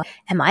wow,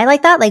 am I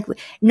like that?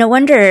 No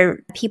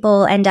wonder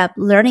people end up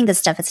learning this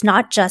stuff. It's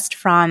not just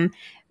from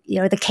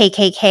the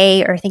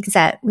KKK or things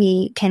that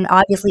we can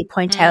obviously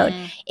point out.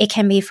 It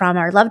can be from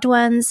our loved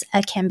ones.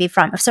 It can be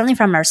certainly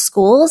from our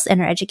schools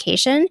and our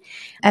education.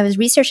 I was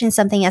researching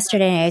something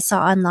yesterday and I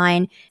saw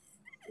online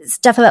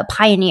stuff about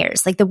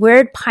pioneers. The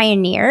word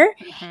pioneer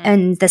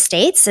in the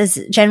States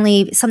is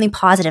generally something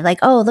positive.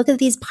 Oh, look at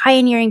these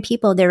pioneering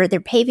people. They're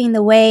paving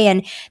the way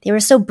and they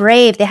were so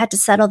brave. They had to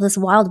settle this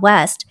Wild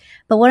West.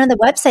 But one of the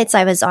websites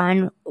I was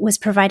on was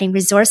providing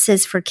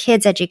resources for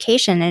kids'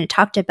 education. And it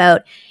talked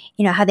about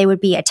how they would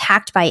be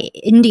attacked by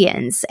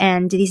Indians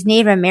and these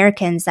Native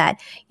Americans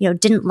that,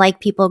 didn't like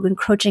people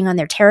encroaching on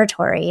their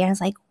territory. And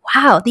I was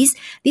wow, these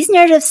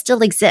narratives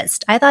still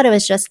exist. I thought it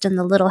was just in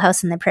the Little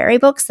House on the Prairie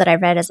books that I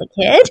read as a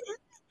kid,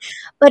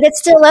 but it's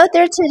still out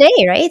there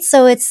today, right?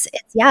 So it's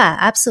yeah,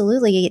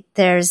 absolutely.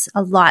 There's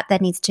a lot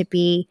that needs to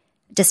be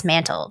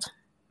dismantled.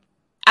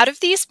 Out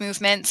of these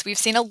movements, we've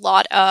seen a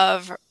lot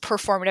of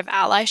performative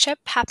allyship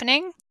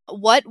happening.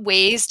 What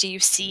ways do you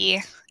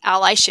see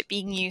allyship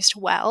being used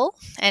well,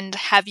 and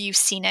have you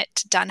seen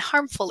it done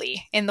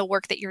harmfully in the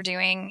work that you're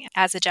doing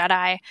as a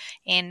Jedi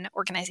in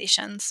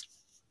organizations?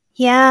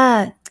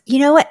 Yeah. You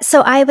know what?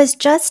 So I was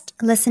just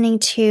listening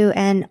to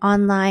an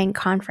online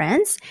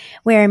conference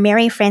where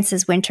Mary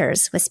Frances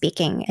Winters was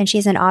speaking, and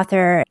she's an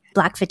author.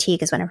 Black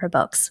Fatigue is one of her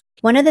books.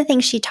 One of the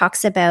things she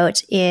talks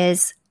about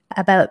is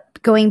about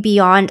going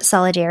beyond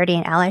solidarity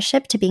and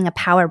allyship to being a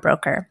power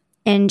broker.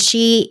 And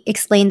she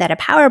explained that a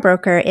power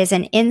broker is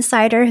an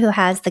insider who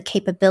has the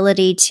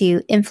capability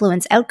to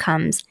influence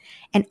outcomes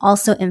and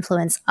also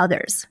influence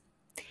others.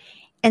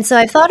 And so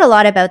I've thought a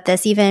lot about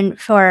this, even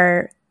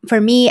for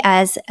me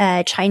as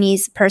a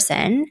Chinese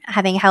person,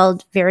 having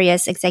held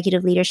various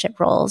executive leadership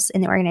roles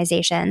in the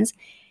organizations.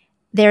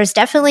 There's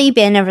definitely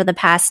been over the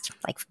past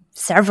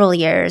several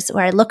years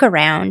where I look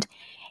around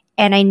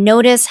and I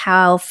notice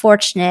how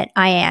fortunate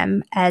I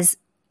am as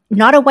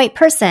not a white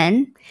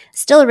person,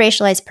 still a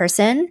racialized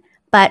person,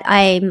 but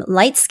I'm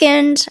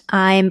light-skinned.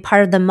 I'm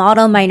part of the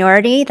model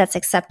minority that's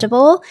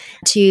acceptable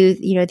to,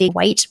 the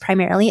white,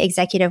 primarily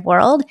executive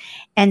world.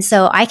 And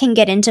so I can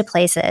get into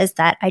places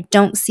that I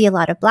don't see a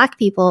lot of Black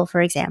people,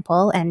 for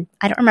example. And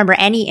I don't remember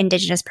any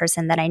Indigenous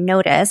person that I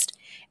noticed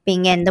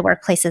being in the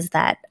workplaces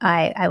that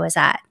I was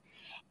at.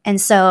 And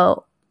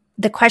so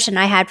the question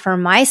I had for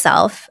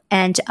myself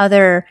and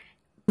other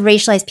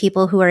racialized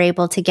people who are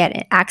able to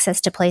get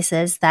access to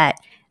places that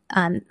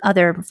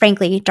other,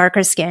 frankly,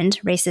 darker skinned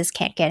races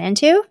can't get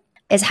into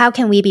is how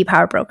can we be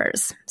power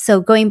brokers?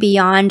 So going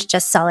beyond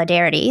just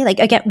solidarity,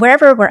 again,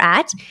 wherever we're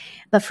at.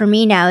 But for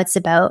me now, it's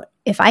about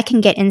if I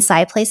can get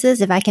inside places,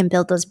 if I can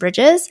build those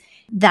bridges,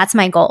 that's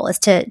my goal, is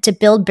to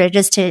build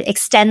bridges, to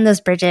extend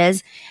those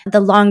bridges, the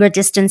longer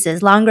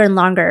distances, longer and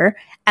longer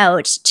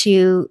out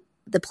to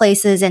the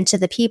places and to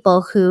the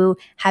people who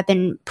have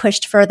been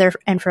pushed further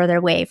and further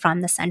away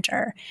from the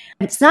center.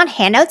 It's not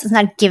handouts. It's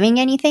not giving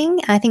anything.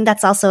 I think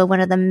that's also one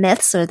of the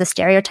myths or the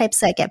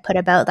stereotypes that get put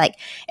about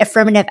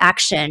affirmative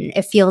action.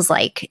 It feels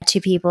like to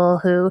people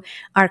who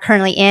are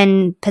currently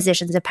in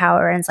positions of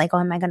power, and it's like, oh,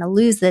 am I going to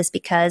lose this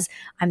because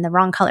I'm the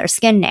wrong color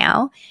skin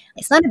now?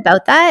 It's not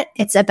about that.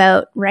 It's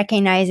about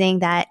recognizing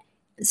that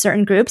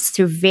certain groups,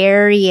 through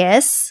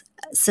various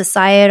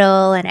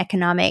societal and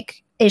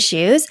economic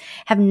issues,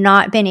 have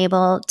not been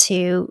able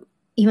to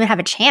even have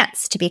a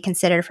chance to be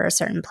considered for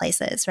certain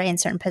places, right, in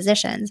certain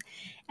positions.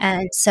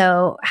 And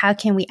so how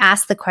can we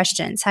ask the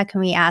questions? How can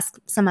we ask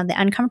some of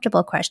the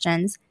uncomfortable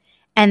questions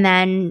and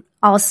then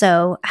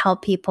also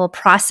help people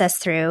process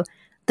through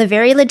the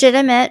very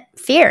legitimate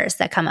fears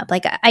that come up?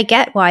 I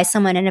get why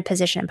someone in a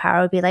position of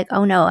power would be like,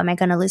 oh no, am I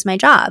going to lose my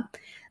job?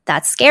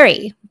 That's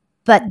scary.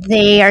 But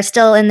they are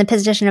still in the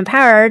position of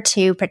power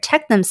to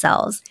protect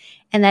themselves.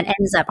 And that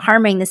ends up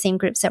harming the same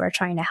groups that we're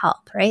trying to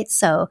help, right?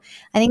 So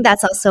I think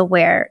that's also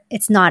where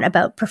it's not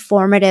about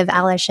performative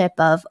allyship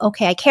of,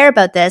 okay, I care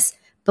about this,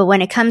 but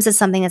when it comes to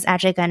something that's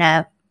actually going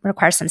to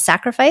require some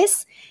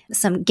sacrifice,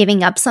 some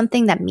giving up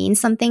something that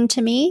means something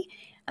to me,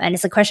 and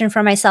it's a question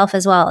for myself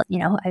as well.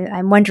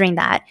 I'm wondering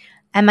that.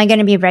 Am I going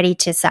to be ready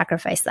to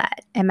sacrifice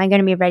that? Am I going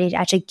to be ready to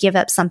actually give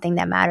up something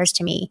that matters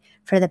to me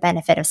for the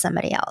benefit of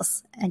somebody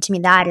else? And to me,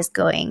 that is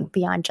going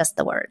beyond just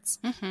the words.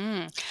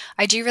 Mm-hmm.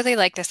 I do really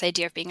like this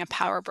idea of being a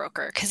power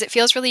broker because it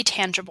feels really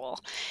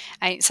tangible.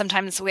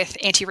 Sometimes with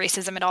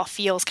anti-racism, it all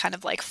feels kind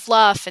of like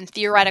fluff and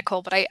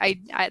theoretical, but I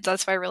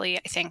that's why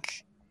I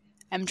think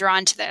I'm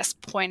drawn to this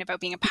point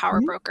about being a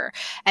power broker.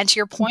 And to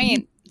your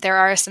point, there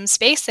are some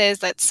spaces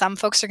that some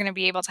folks are going to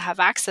be able to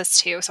have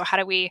access to. So how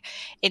do we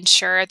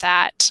ensure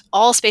that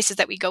all spaces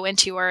that we go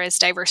into are as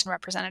diverse and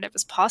representative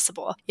as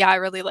possible? Yeah, I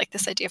really like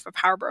this idea of a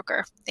power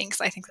broker.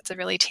 Thanks. I think that's a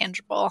really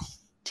tangible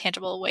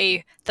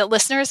way that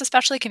listeners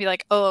especially can be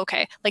like, oh,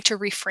 okay. To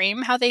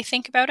reframe how they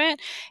think about it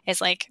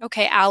is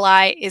okay,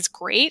 ally is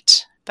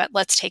great, but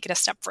let's take it a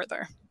step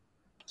further.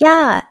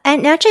 Yeah.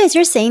 And actually, as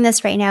you're saying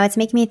this right now, it's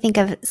making me think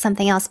of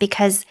something else,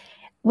 because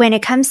when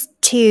it comes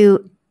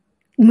to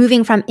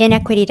moving from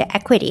inequity to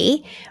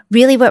equity,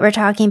 really what we're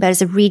talking about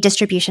is a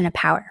redistribution of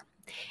power.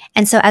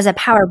 And so as a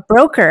power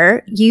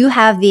broker, you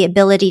have the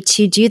ability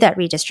to do that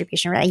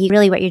redistribution, right?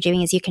 What you're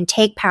doing is you can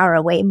take power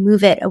away,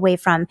 move it away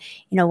from,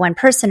 one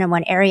person in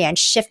one area and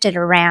shift it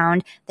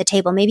around the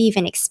table, maybe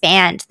even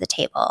expand the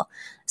table.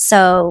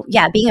 So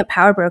yeah, being a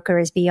power broker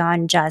is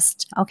beyond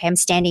just, okay, I'm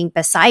standing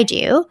beside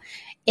you.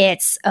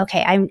 It's,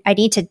 okay, I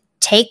need to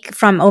take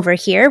from over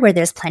here where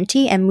there's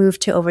plenty and move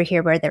to over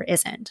here where there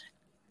isn't.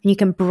 And you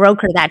can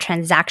broker that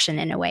transaction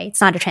in a way.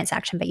 It's not a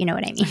transaction, but you know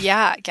what I mean.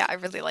 Yeah, I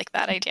really like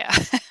that idea.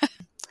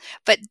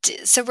 But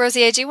so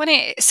Rosie, I do want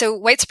to, so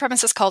white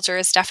supremacist culture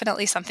is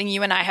definitely something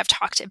you and I have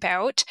talked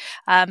about,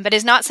 but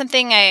is not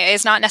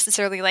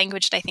necessarily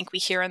language that I think we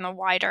hear in the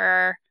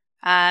wider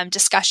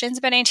discussions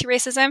about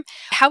anti-racism.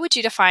 How would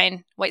you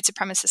define white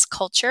supremacist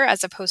culture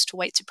as opposed to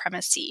white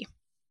supremacy?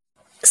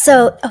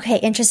 So, okay,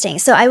 interesting.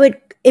 So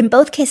in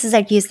both cases,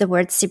 I'd use the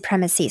word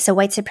supremacy. So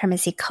white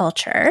supremacy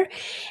culture,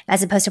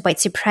 as opposed to white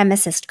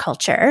supremacist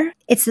culture.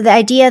 It's the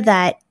idea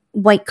that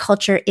white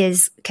culture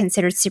is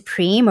considered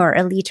supreme or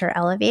elite or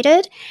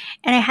elevated.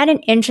 And I had an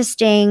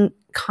interesting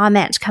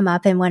comment come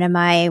up in one of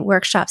my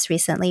workshops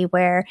recently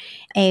where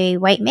a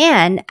white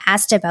man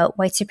asked about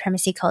white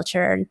supremacy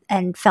culture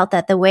and felt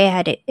that the way I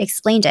had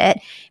explained it,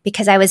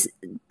 because I was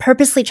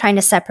purposely trying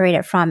to separate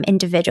it from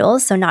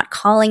individuals, so not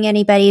calling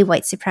anybody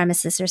white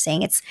supremacists or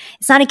saying it's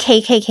not a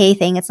KKK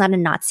thing, it's not a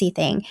Nazi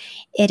thing.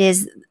 It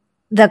is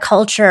the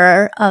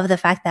culture of the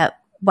fact that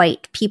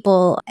white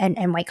people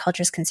and white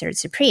culture is considered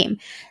supreme.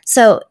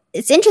 So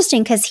it's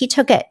interesting because he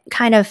took it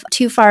kind of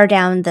too far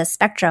down the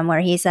spectrum where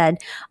he said,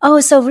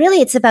 oh, so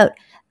really it's about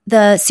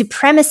the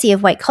supremacy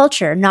of white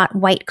culture, not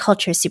white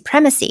culture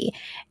supremacy.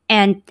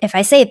 And if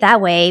I say it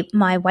that way,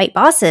 my white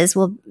bosses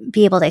will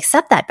be able to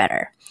accept that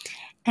better.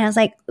 And I was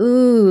like,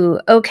 ooh,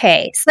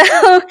 okay.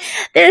 So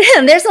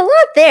there's a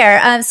lot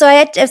there. So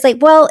I was like,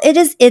 well,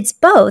 it's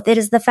both. It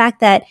is the fact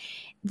that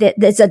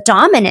it's a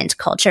dominant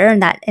culture, and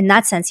that in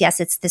that sense, yes,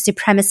 it's the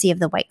supremacy of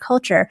the white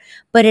culture,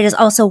 but it is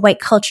also white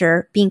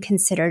culture being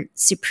considered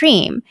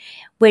supreme,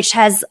 which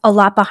has a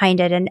lot behind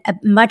it. And a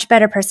much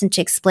better person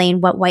to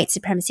explain what white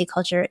supremacy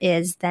culture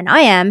is than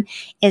I am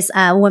is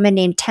a woman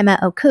named Tema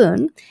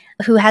Okun,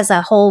 who has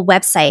a whole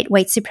website,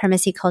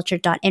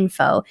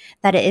 whitesupremacyculture.info,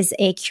 that is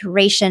a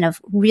curation of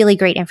really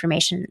great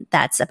information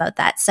that's about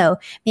that. So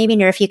maybe,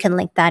 Nur, if you can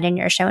link that in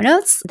your show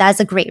notes, that's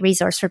a great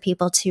resource for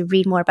people to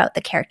read more about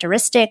the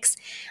characteristics,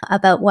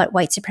 about what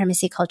white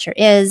supremacy culture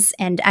is,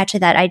 and actually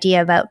that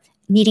idea about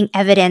needing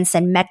evidence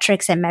and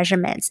metrics and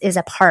measurements is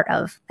a part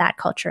of that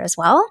culture as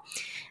well.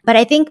 But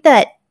I think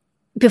that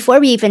before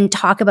we even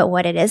talk about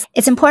what it is,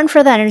 it's important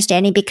for that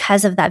understanding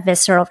because of that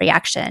visceral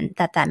reaction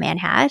that man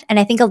had. And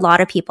I think a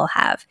lot of people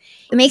have.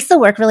 It makes the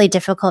work really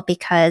difficult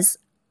because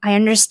I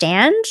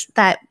understand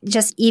that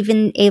just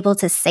even able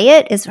to say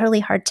it is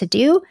really hard to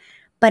do.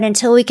 But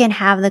until we can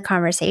have the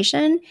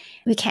conversation,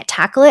 we can't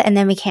tackle it, and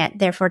then we can't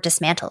therefore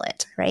dismantle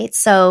it, right?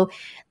 So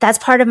that's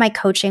part of my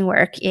coaching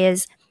work,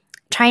 is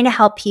trying to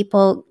help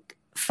people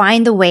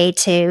find the way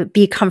to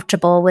be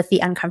comfortable with the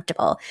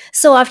uncomfortable.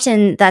 So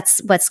often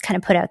that's what's kind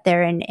of put out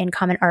there in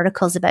common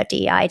articles about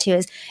DEI too,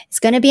 is it's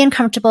going to be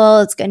uncomfortable.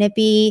 It's going to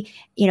be,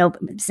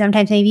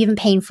 sometimes maybe even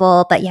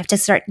painful, but you have to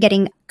start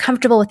getting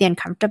comfortable with the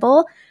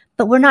uncomfortable.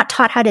 But we're not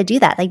taught how to do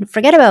that. Like,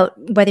 forget about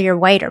whether you're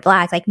white or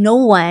black. Like, no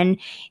one,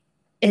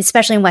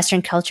 especially in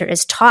Western culture,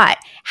 is taught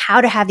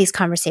how to have these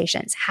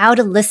conversations, how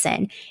to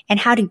listen, and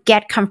how to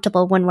get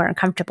comfortable when we're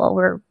uncomfortable.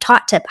 We're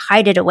taught to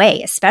hide it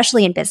away,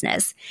 especially in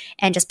business,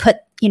 and just put,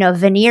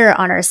 veneer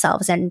on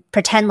ourselves and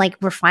pretend like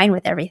we're fine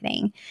with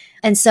everything.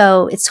 And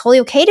so it's totally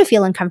okay to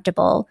feel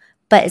uncomfortable,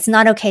 but it's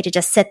not okay to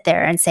just sit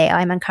there and say, oh,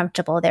 I'm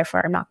uncomfortable,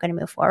 therefore I'm not going to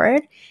move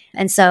forward.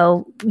 And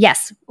so,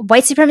 yes,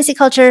 white supremacy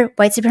culture,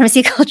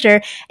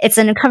 it's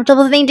an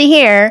uncomfortable thing to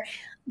hear.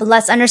 But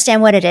let's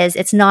understand what it is.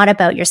 It's not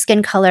about your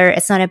skin color.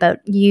 It's not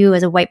about you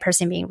as a white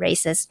person being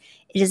racist.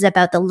 It is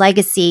about the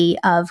legacy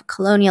of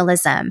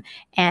colonialism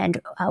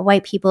and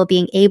white people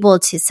being able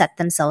to set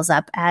themselves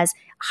up as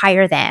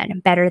higher than,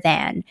 better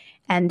than,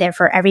 and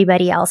therefore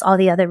everybody else, all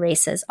the other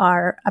races,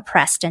 are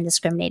oppressed and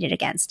discriminated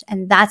against.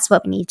 And that's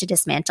what we need to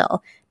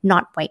dismantle,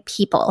 not white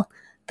people,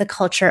 the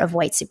culture of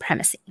white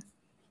supremacy.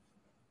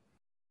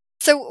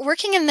 So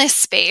working in this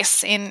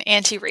space in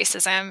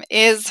anti-racism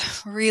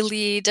is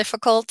really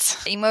difficult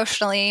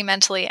emotionally,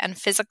 mentally, and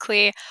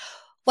physically.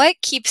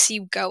 What keeps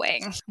you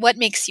going? What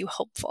makes you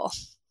hopeful?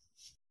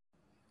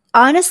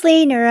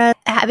 Honestly, Nura,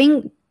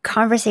 having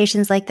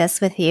conversations like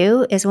this with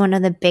you is one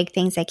of the big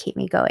things that keep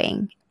me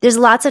going. There's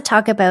lots of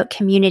talk about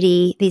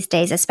community these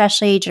days,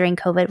 especially during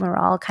COVID when we're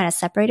all kind of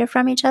separated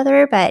from each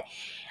other. But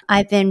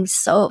I've been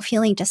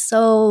feeling just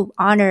so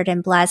honored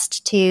and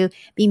blessed to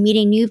be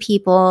meeting new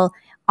people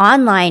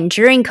online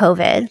during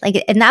COVID. Like,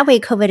 in that way,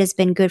 COVID has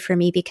been good for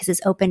me because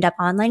it's opened up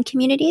online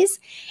communities.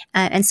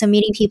 And so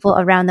meeting people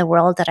around the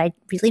world that I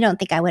really don't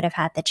think I would have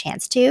had the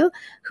chance to,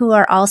 who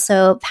are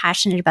also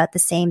passionate about the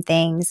same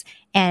things,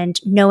 and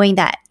knowing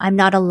that I'm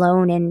not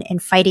alone in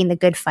fighting the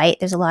good fight.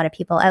 There's a lot of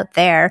people out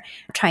there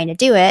trying to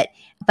do it,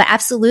 but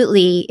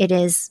absolutely it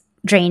is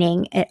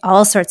draining in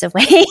all sorts of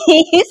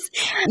ways.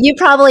 You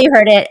probably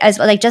heard it as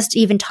well, like just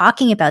even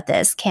talking about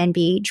this can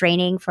be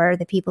draining for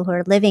the people who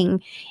are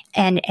living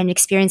and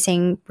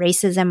experiencing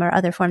racism or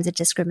other forms of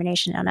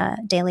discrimination on a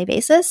daily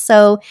basis.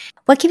 So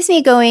what keeps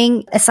me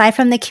going, aside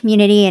from the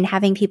community and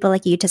having people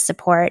like you to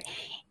support,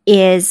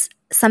 is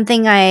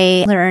something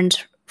I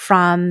learned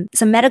from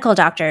some medical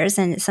doctors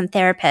and some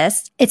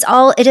therapists.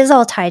 It is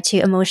all tied to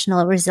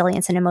emotional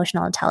resilience and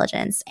emotional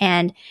intelligence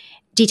and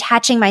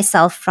detaching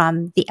myself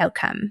from the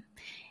outcome.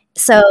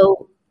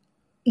 So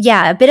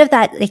yeah, a bit of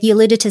that, like you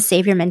alluded to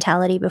savior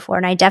mentality before,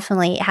 and I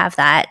definitely have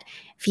that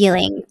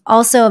feeling.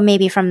 Also,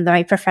 maybe from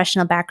my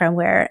professional background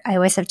where I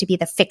always have to be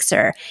the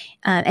fixer.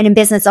 And in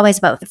business, it's always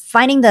about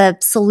finding the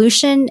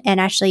solution and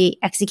actually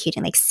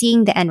executing, like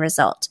seeing the end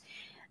result.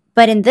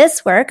 But in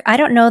this work, I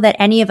don't know that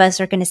any of us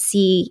are going to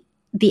see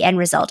the end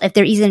result, if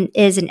there even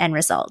is an end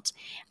result.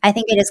 I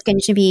think it is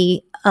going to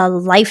be a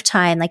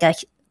lifetime, like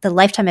the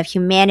lifetime of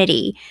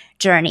humanity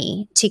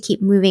journey to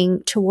keep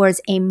moving towards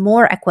a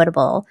more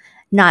equitable,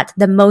 not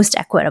the most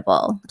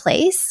equitable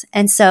place.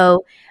 And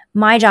so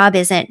my job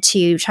isn't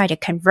to try to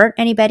convert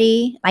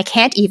anybody. I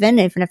can't even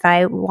if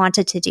I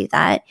wanted to do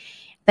that,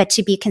 but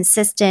to be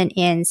consistent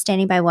in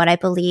standing by what I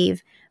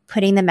believe,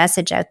 putting the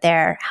message out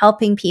there,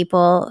 helping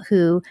people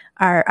who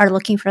are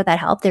looking for that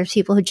help. There's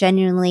people who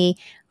genuinely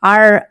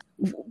are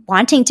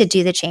wanting to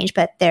do the change,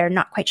 but they're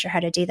not quite sure how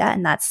to do that.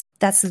 And that's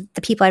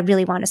the people I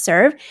really want to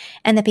serve.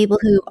 And the people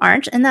who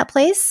aren't in that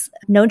place,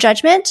 no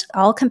judgment,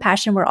 all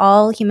compassion. We're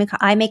all human.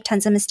 I make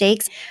tons of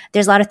mistakes.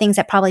 There's a lot of things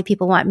that probably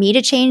people want me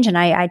to change and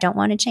I don't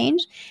want to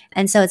change.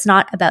 And so it's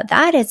not about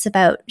that. It's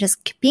about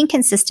just being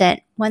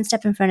consistent, one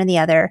step in front of the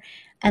other,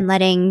 and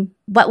letting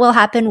what will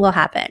happen will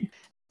happen.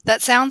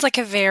 That sounds like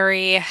a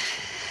very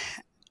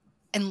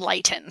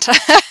enlightened.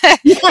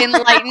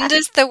 Enlightened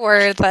is the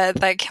word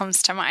that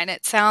comes to mind.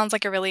 It sounds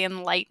like a really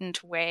enlightened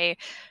way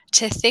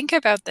to think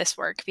about this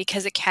work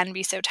because it can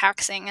be so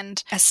taxing.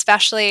 And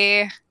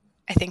especially,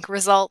 I think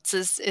results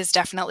is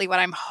definitely what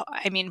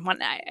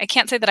I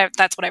can't say that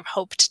that's what I've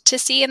hoped to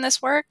see in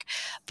this work,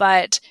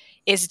 but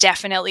is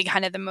definitely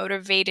kind of the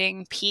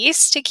motivating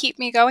piece to keep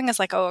me going is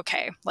like, oh,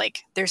 okay,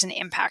 like there's an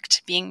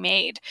impact being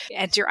made.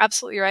 And you're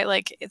absolutely right.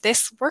 Like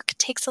this work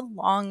takes a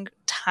long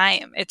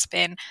time. It's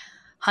been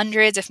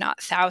hundreds, if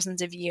not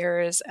thousands of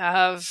years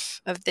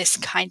of this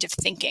kind of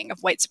thinking,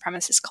 of white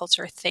supremacist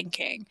culture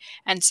thinking.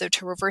 And so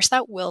to reverse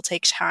that will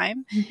take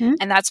time. Mm-hmm.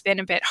 And that's been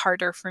a bit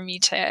harder for me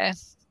to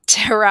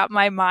wrap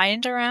my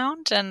mind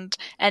around and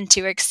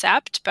to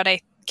accept. But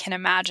I can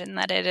imagine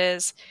that it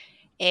is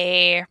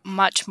a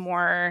much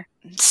more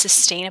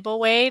sustainable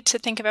way to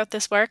think about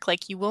this work.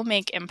 Like you will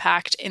make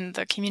impact in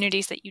the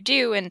communities that you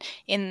do and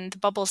in the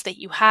bubbles that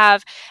you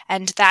have.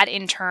 And that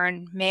in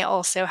turn may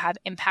also have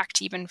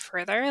impact even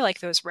further, like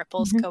those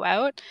ripples go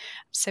out.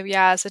 So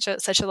yeah, such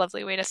a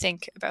lovely way to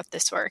think about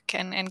this work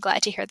and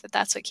glad to hear that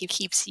that's what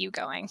keeps you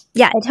going.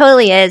 Yeah, it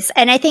totally is.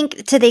 And I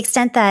think to the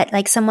extent that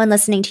like someone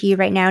listening to you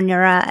right now,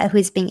 Nura,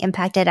 who's being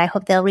impacted, I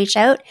hope they'll reach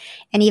out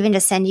and even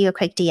just send you a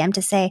quick DM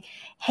to say,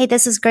 hey,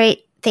 this is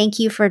great. Thank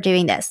you for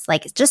doing this.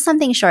 Like just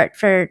something short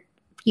for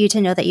you to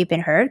know that you've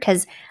been heard.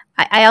 Because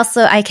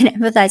I can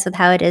empathize with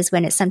how it is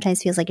when it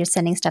sometimes feels like you're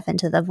sending stuff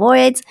into the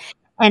voids.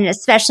 And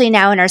especially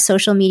now in our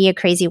social media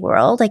crazy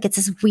world, like it's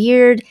this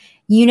weird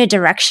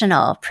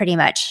unidirectional, pretty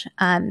much.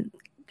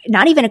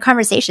 Not even a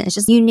conversation. It's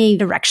just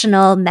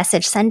unidirectional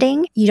message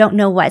sending. You don't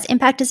know what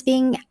impact is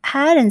being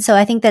had. And so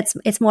I think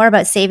it's more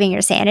about saving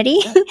your sanity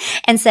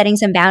and setting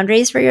some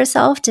boundaries for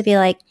yourself to be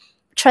like,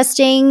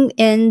 trusting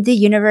in the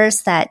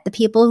universe that the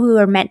people who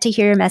are meant to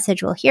hear your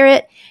message will hear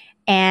it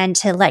and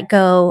to let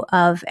go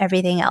of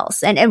everything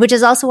else. And which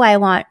is also why I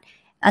want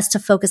us to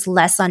focus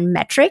less on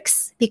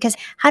metrics, because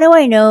how do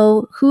I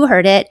know who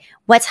heard it,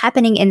 what's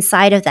happening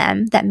inside of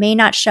them that may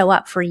not show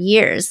up for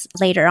years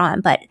later on,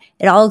 but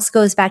it all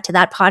goes back to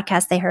that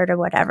podcast they heard or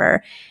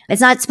whatever.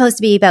 It's not supposed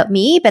to be about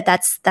me, but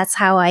that's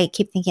how I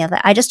keep thinking of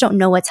it. I just don't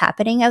know what's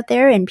happening out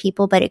there in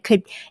people, but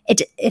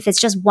if it's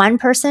just one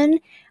person,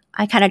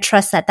 I kind of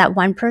trust that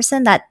one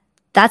person,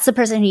 that's the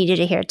person who needed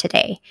to hear it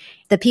today.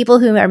 The people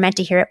who are meant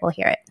to hear it will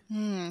hear it.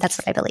 That's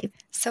what I believe.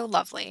 So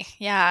lovely.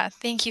 Yeah.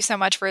 Thank you so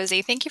much,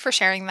 Rosie. Thank you for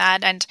sharing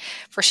that and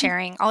for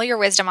sharing all your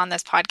wisdom on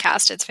this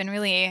podcast. It's been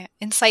really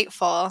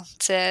insightful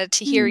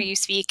to hear you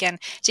speak and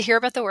to hear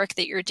about the work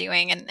that you're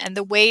doing and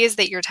the ways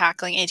that you're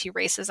tackling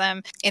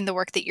anti-racism in the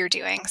work that you're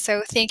doing.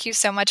 So thank you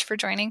so much for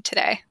joining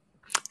today.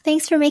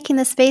 Thanks for making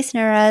the space,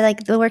 Nura.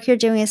 Like the work you're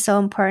doing is so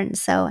important.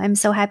 So I'm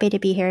so happy to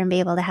be here and be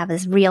able to have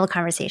this real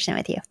conversation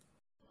with you.